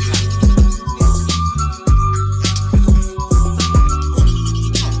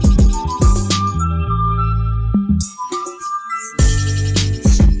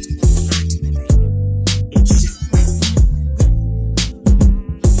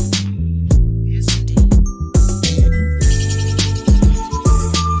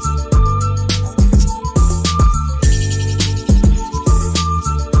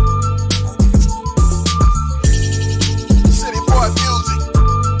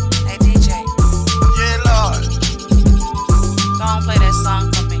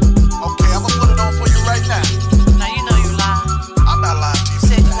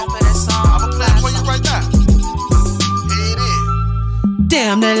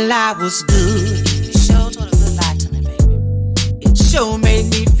 Damn, that lie was good. You sure told a good lie to me, baby. It sure made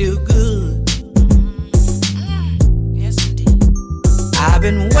me feel good. Yes, indeed. I've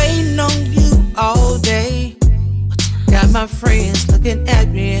been waiting on you all day. Got my friends looking at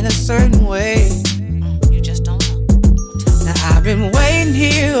me in a certain way. You just don't know. I've been waiting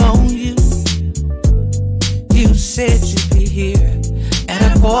here on you. You said you'd be here at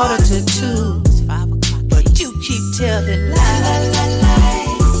 1:45. It's 5 o'clock. But you keep telling lies.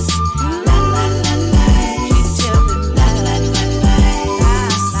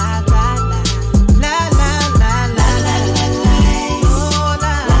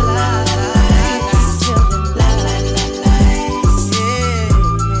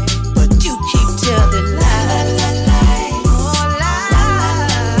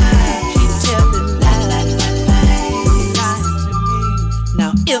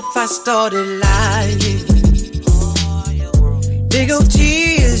 If I started lying, big old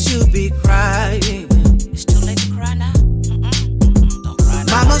tears you'd be crying. It's too late to cry now. Don't cry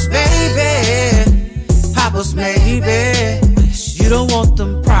now. Mama's baby, Papa's maybe. You don't want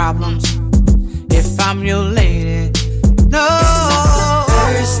them problems if I'm your lady. No,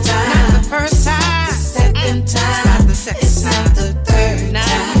 it's not the first time. The second time. It's not the second It's time. not the third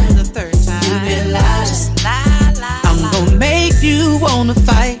time. The third time. You've been lying. Just lie, lie, I'm gonna make you wanna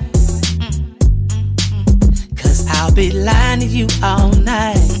fight. Cause I'll be lying to you all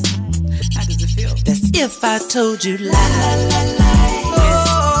night. How does it feel? That's if I told you lies.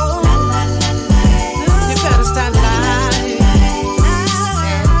 You better stop lying.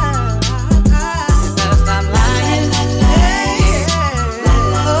 You better stop lying.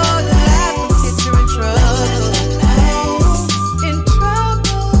 Oh, the lies will get you in trouble. In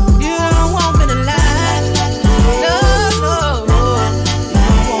trouble. You don't want me to lie. No, no. You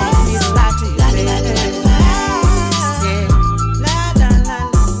don't want me to lie to you, baby. Yeah. Lie, lie, lie,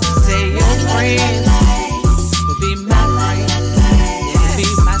 lie. Say your friends will be my friend. Yeah. Be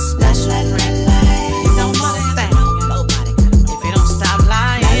my special friend. You don't want to thank nobody if you don't stop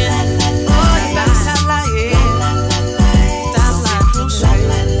lying. Oh, you better stop lying. Stop lying to me.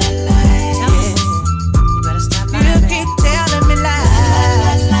 Yeah. You better stop lying. You keep telling me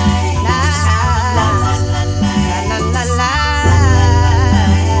lies. Lies. La, la, la, lies.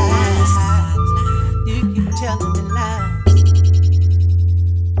 You keep telling me lies.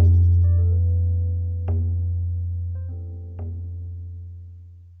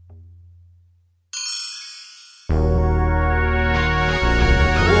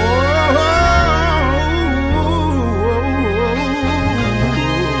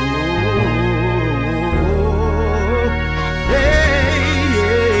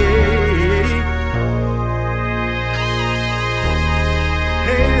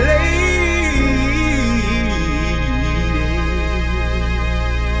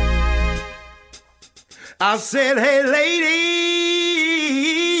 I said, hey lady,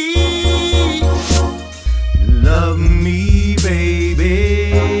 love me,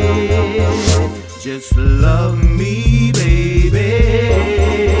 baby. Just love me, baby.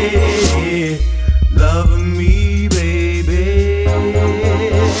 Love me, baby.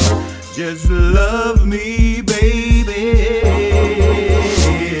 Just love me, baby.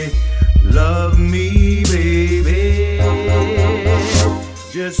 Love me, baby.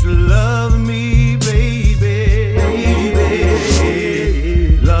 Just love me, baby.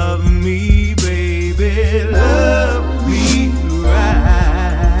 Love me, baby. Love me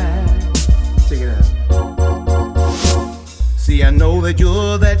right. Check it out. See, I know that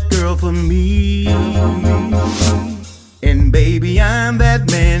you're that girl for me. And baby, I'm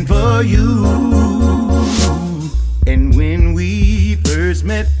that man for you. And when we first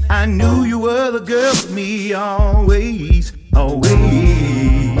met, I knew you were the girl for me always, always.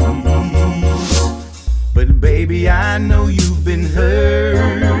 But baby, I know you've been hurt.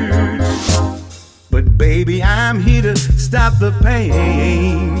 But baby, I'm here to stop the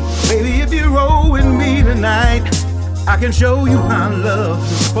pain. Baby, if you roll with me tonight, I can show you how love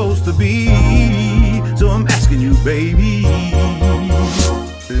is supposed to be. So I'm asking you, baby,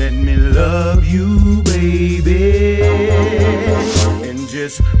 let me love you, baby. And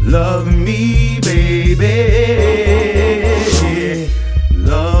just love me, baby.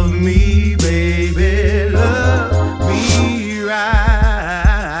 Love me, baby. Love me right.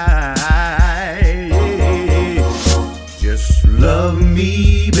 Just love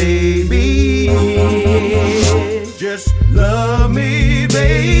me, baby. Just love me,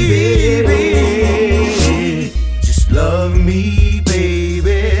 baby. Just love me,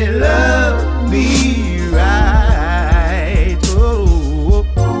 baby. Love me right. Oh.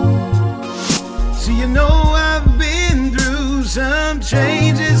 See, you know I've been through some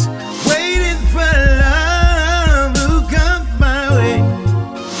changes, waiting for love to come my way.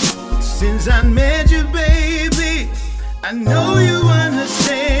 Since I met you, baby, I know you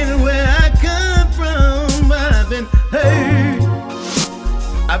understand where I come from. But I've been hurt,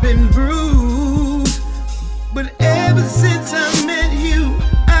 I've been bruised, but Ever since I met you,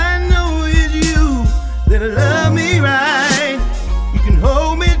 I know it's you that love me right. You can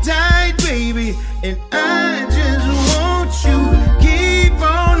hold me tight, baby, and I just want you to keep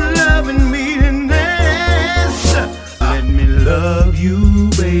on loving me tonight. Let me love you,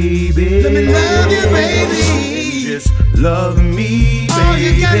 baby. Let me love you, baby. Just love me, baby. All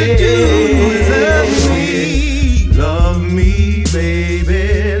you gotta do is love me. Love me,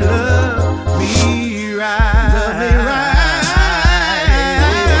 baby. Love me right. Love me right.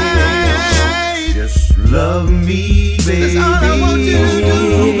 Just love me, baby. That's all I want you to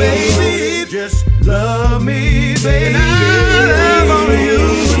do, baby. Just love me, baby. And I love all you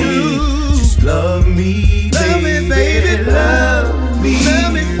do. Just love me, baby. Love me, baby. Love me,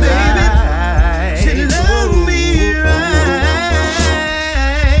 love me, baby. Should love me right.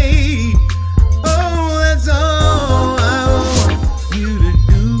 Oh, that's all I want you to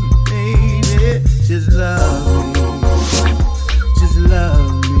do, baby. Just love me. Just love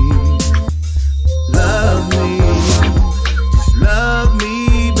me. Love me. Just love me,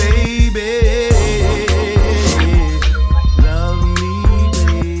 baby. Love me,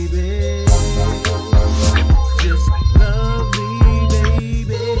 baby. Just love me,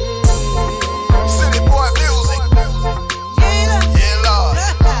 baby. City boy music. Yeah, Lord.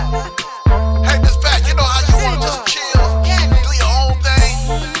 Hey, Miss Pat, you know how you want to just chill, do your own thing.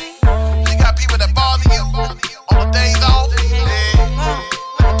 You got people that bother you on the days off. Yeah.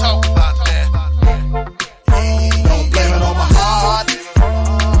 Let me talk about that. Don't blame it on my heart,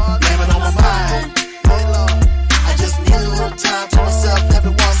 blame it on my mind. I just need a little time to myself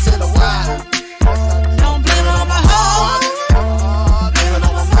every once in a while. Don't blame it on my heart. Blame it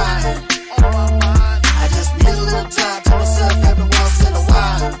on my mind. I just need a little time to myself every once in a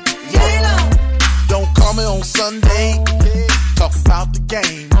while. Don't call me on Sunday, talk about the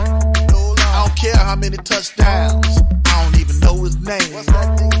game. I don't care how many touchdowns, I don't even know his name.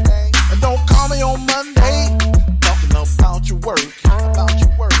 And don't call me on Monday, talking about your work.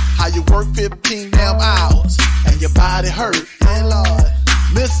 How you work 15 damn hours and your body hurt.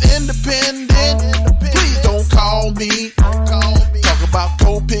 Miss Independent, please don't call me. Talk about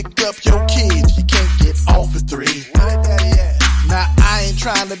go pick up your kids, you can't get off at 3. Now I ain't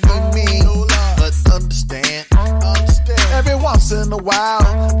trying to be mean, but understand. Every once in a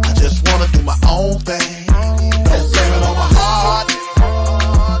while, I just wanna do my own thing. Don't blame it on my heart,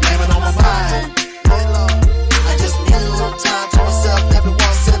 blame it on my mind. I just need a little time to myself every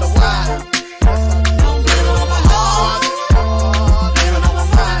once in a while. Don't blame it on my heart, blame it on my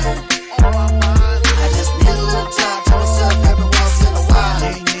mind. I just need a little time to myself every once in a while.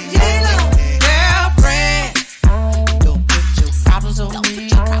 Girlfriend, don't put your problems on me.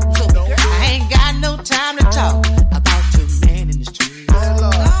 I ain't got no time to talk about your man in the street. I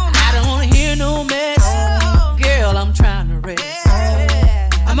don't wanna hear no mess. Girl, I'm trying to rest.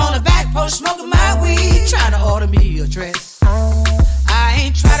 I'm on the back porch smoking my weed, trying to order me a dress. I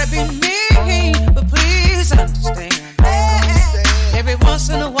ain't trying to be mean, but please understand. Every once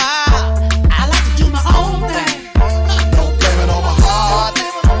in a while, I like to do my own thing. Don't blame it on my heart,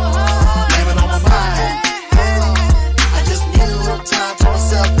 blame it on my mind. I just need a little time to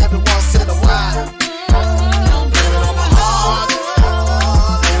myself every once in a while. Don't blame it on my heart,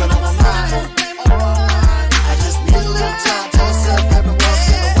 blame it on my mind. I just need a little time to myself every once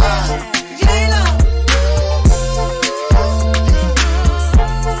in a while.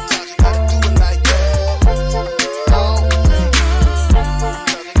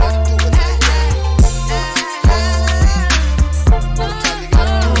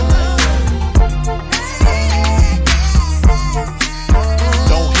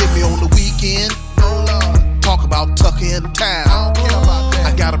 Don't hit me on the weekend, talk about Tucker in town.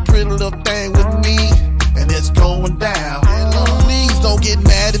 I got a pretty little thing with me, and it's going down. Please don't get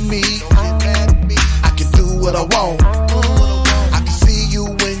mad at me, I can do what I want. I can see you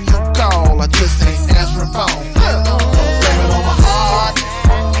when you call, I just ain't answering phone. Blame it on my heart,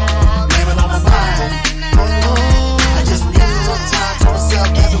 blame it on my mind. I just need a little time to myself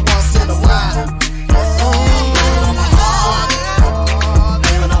every once in a while. Blame it on my heart,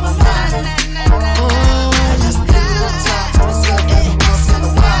 blame it on my mind. I just need a little time to myself every once in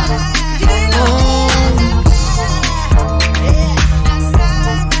a while.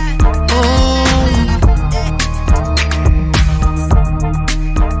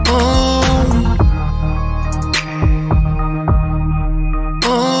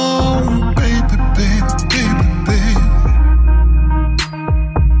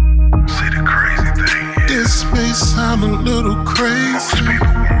 sound a little crazy. Most people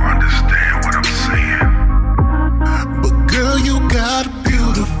won't understand what I'm saying. But girl, you got a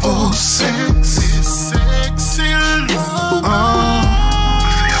beautiful, sexy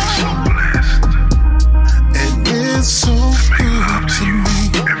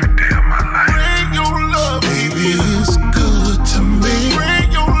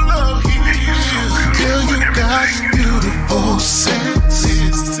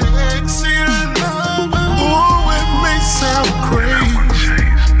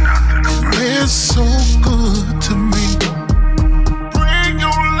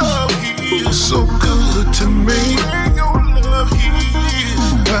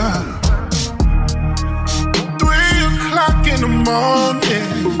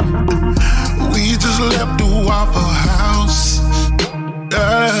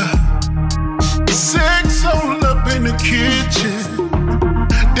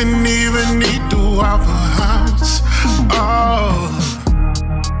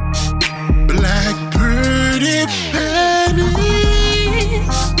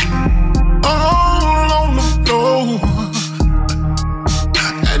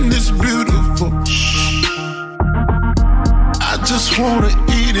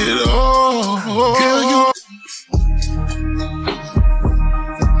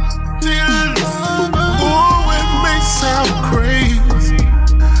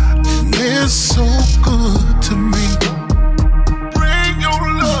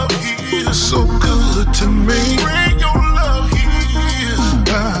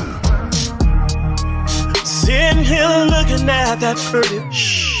that pretty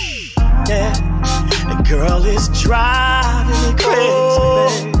shh, yeah. And girl, it's driving me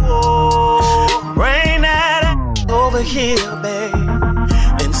crazy, babe. Bring that over here, babe,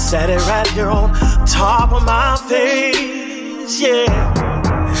 and set it right here on top of my face, yeah.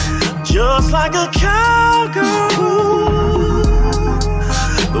 Just like a cowgirl,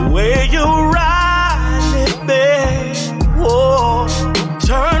 the way you ride it, babe. Whoa,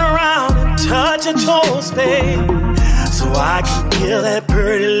 turn around and touch your toes, babe, so I can feel that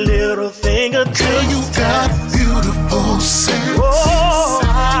pretty little finger till you got beautiful sense. Oh,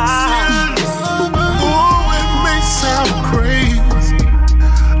 it may sound crazy,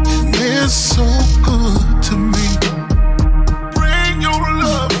 and it's so good to me. Bring your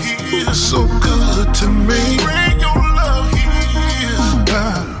love here, so good to me. Bring your love here.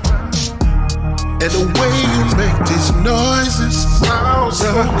 And the way you make these noises sound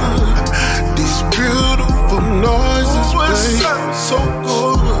so good. These beautiful noises, sound so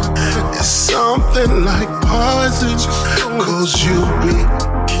good. It's something like poison, 'cause you be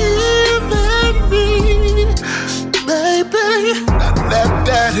killing me, baby. Now let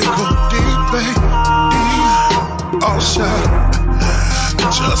daddy go deep, baby. Deep, oh, shut up.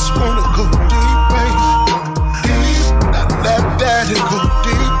 Just wanna go deep, baby. Deep, now let daddy go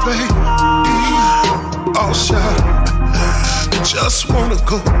deep, baby. Deep, oh, shut up. Just wanna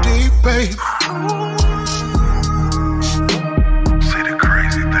go deep, baby. See, the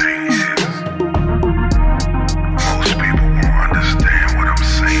crazy thing is, most people won't understand what I'm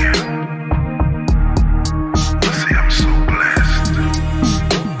saying. But see, I'm so blessed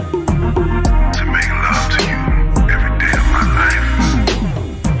to make love to you every day of my life.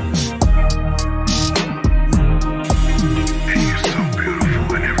 And you're so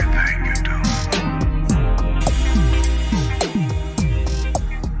beautiful in everything you do.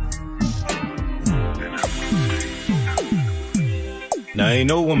 Now, ain't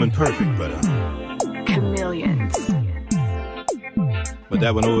no woman perfect, but Chameleons. But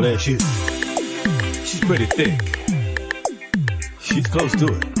that one over there, she's pretty thick. She's close to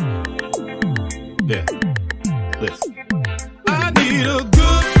it. Yeah. Listen. I need a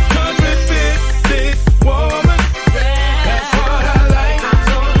good country thick woman. That's what I like.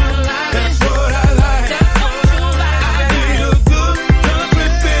 That's what I like. I need a good country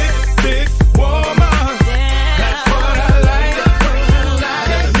thick woman. That's what I like.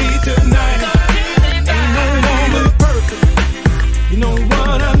 That's me tonight. Ain't no woman perfect, you know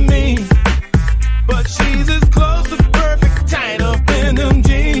what I mean? But she's as close to perfect, tied up in them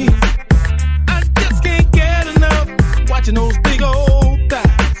jeans. I just can't get enough.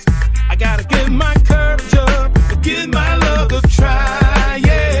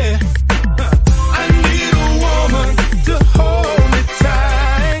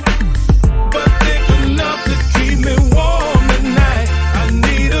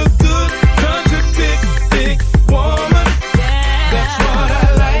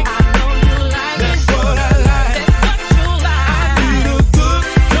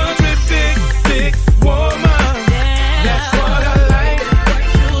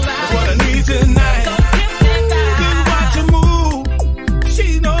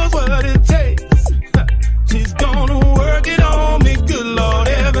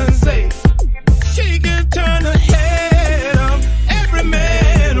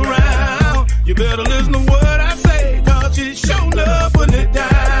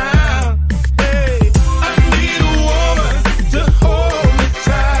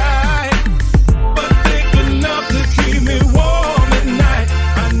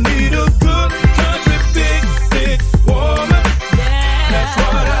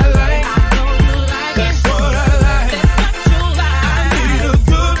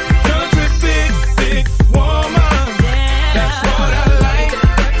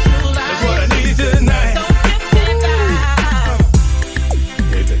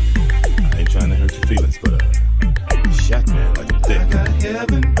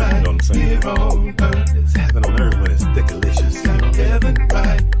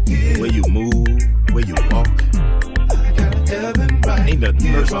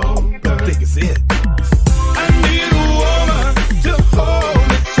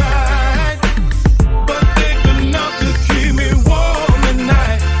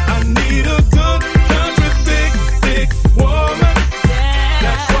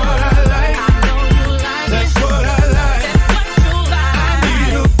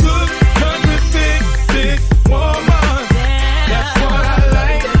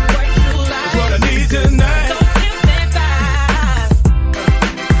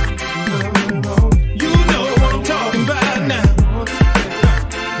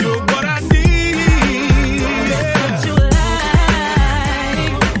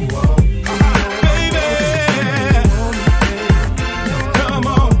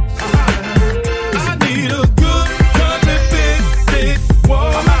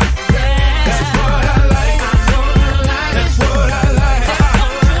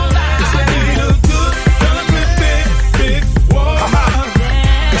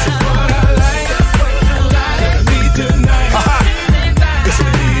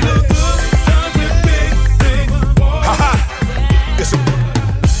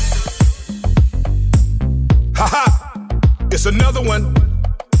 another one,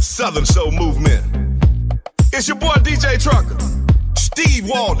 Southern Soul Movement. It's your boy DJ Trucker, Steve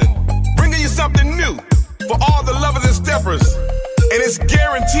Walden, bringing you something new for all the lovers and steppers, and it's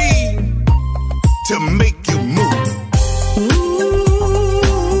guaranteed to make you move.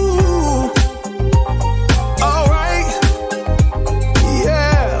 All right,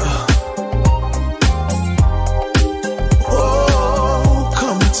 yeah. Oh,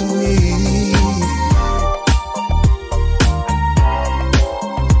 come to me.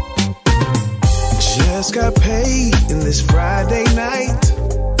 Just got paid in this Friday night.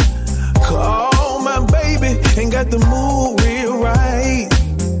 Call my baby and got the mood real right.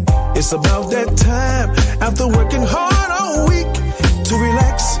 It's about that time after working hard all week to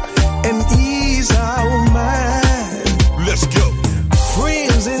relax and ease our mind. Let's go.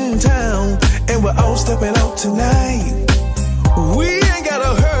 Friends in town and we're all stepping out tonight. We ain't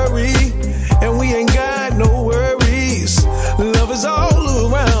gotta hurry and we ain't got no worries. Love is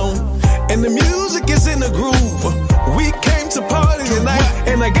all around and the music is in the groove. We came to party tonight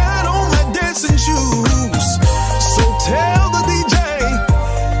and I got on my dancing shoes. So tell the DJ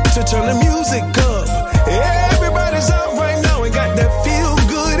to turn the music up. Everybody's out right now and got that feel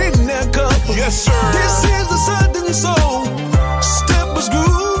good in their cup. Yes, sir. This is the Southern Soul Steppers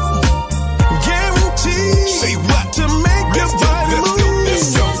Groove. Guaranteed. Say what? To make your body move.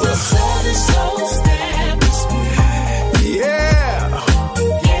 Let's go. This is the Southern Soul Steppers Groove. Yeah.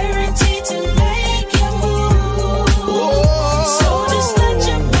 Guaranteed to make you move. So just let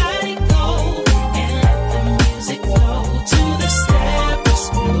your body go and let the music flow to the Steppers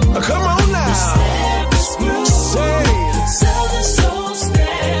Groove. Come on now. The Steppers Groove. Say. Southern Soul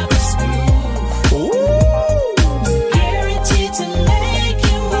Steppers Groove. Ooh. Guaranteed to make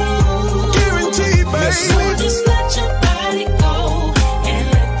you move. Guaranteed, baby. So just let your body go and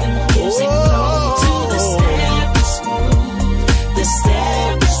let the music flow to the Steppers Groove. The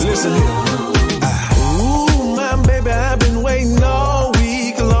Steppers Listen Groove. here. Ooh, my baby, I've been waiting all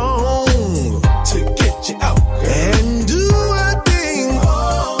week long to get you out and do a thing.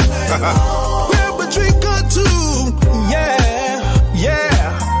 Grab a drink or two, yeah,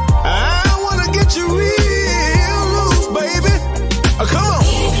 yeah. I wanna get you real loose, baby. Come on.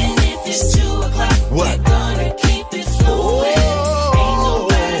 Even if it's 2 o'clock, What? we're gonna keep it flowing. Ain't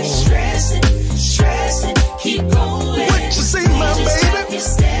nobody stressing, keep going. What you say, my Just baby? have you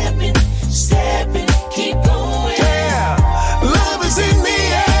stepping, keep going. Yeah, love is in the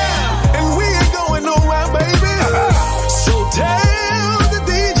air, and we ain't going nowhere, baby. So tell the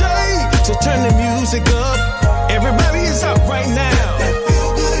DJ to turn the music up. Everybody is out right now.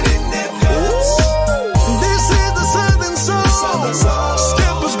 This is the Southern Soul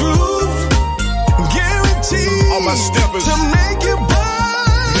Steppers Groove. Guaranteed All my steppers. to make your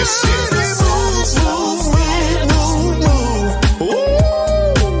body Yes, yes. move. Ooh.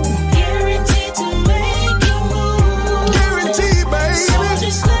 Guaranteed to make you move. Guaranteed, baby. So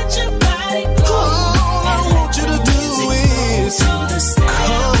just let your body go. All I want you to do is To the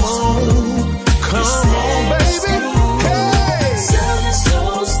Steppers Groove. come on, baby. Hey, Southern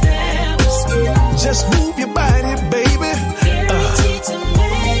Soul Steppers Groove. just move your body, baby. Guaranteed to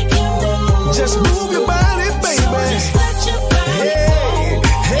make you move. Just move your body, So baby. just let your body Hey, go.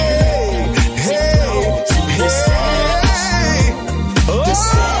 hey, hey, hey. Oh,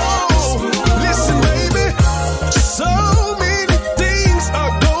 listen, baby. So many things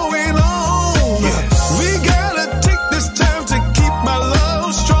are going on. We gotta take this time to keep my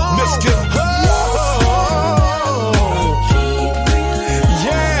love strong. Let's go.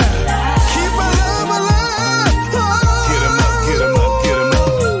 Yeah, keep my love alive. Get 'em up, get 'em up, get 'em up.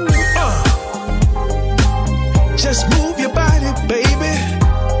 Just move your body, baby.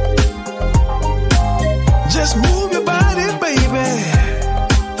 Just move your body, baby.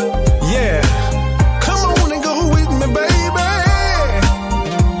 Yeah, come on and go with me, baby.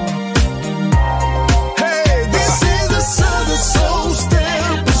 Hey, this is the Southern Soul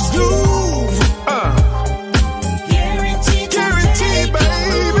Steppers Groove. Guaranteed,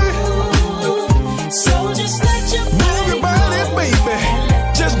 baby. So just let your Move your body, baby.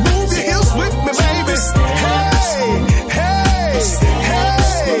 Just move your hips with me, baby. Hey, hey,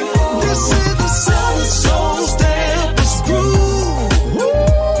 hey. This is the Southern Soul Steppers Groove.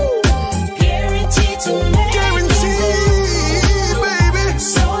 Woo. Guaranteed to make Guaranteed, baby.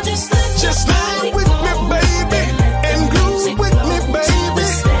 So just let your Just body love with me, baby, and groove with me, baby.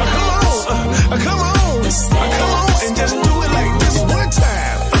 Come on, and just do it like this one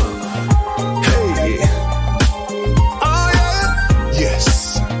time. Hey, oh yeah, yes.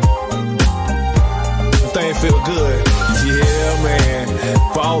 Thing feel good, yeah, man.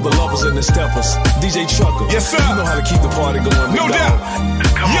 For all all the lovers and the steppers. DJ Trucker. Yes, sir. You know how to keep the party going. No doubt.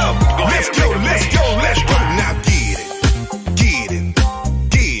 Yo, let's go. Now get it.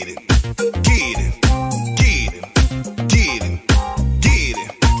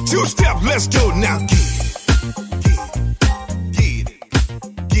 Two step, let's go now. Get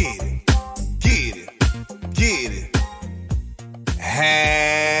it.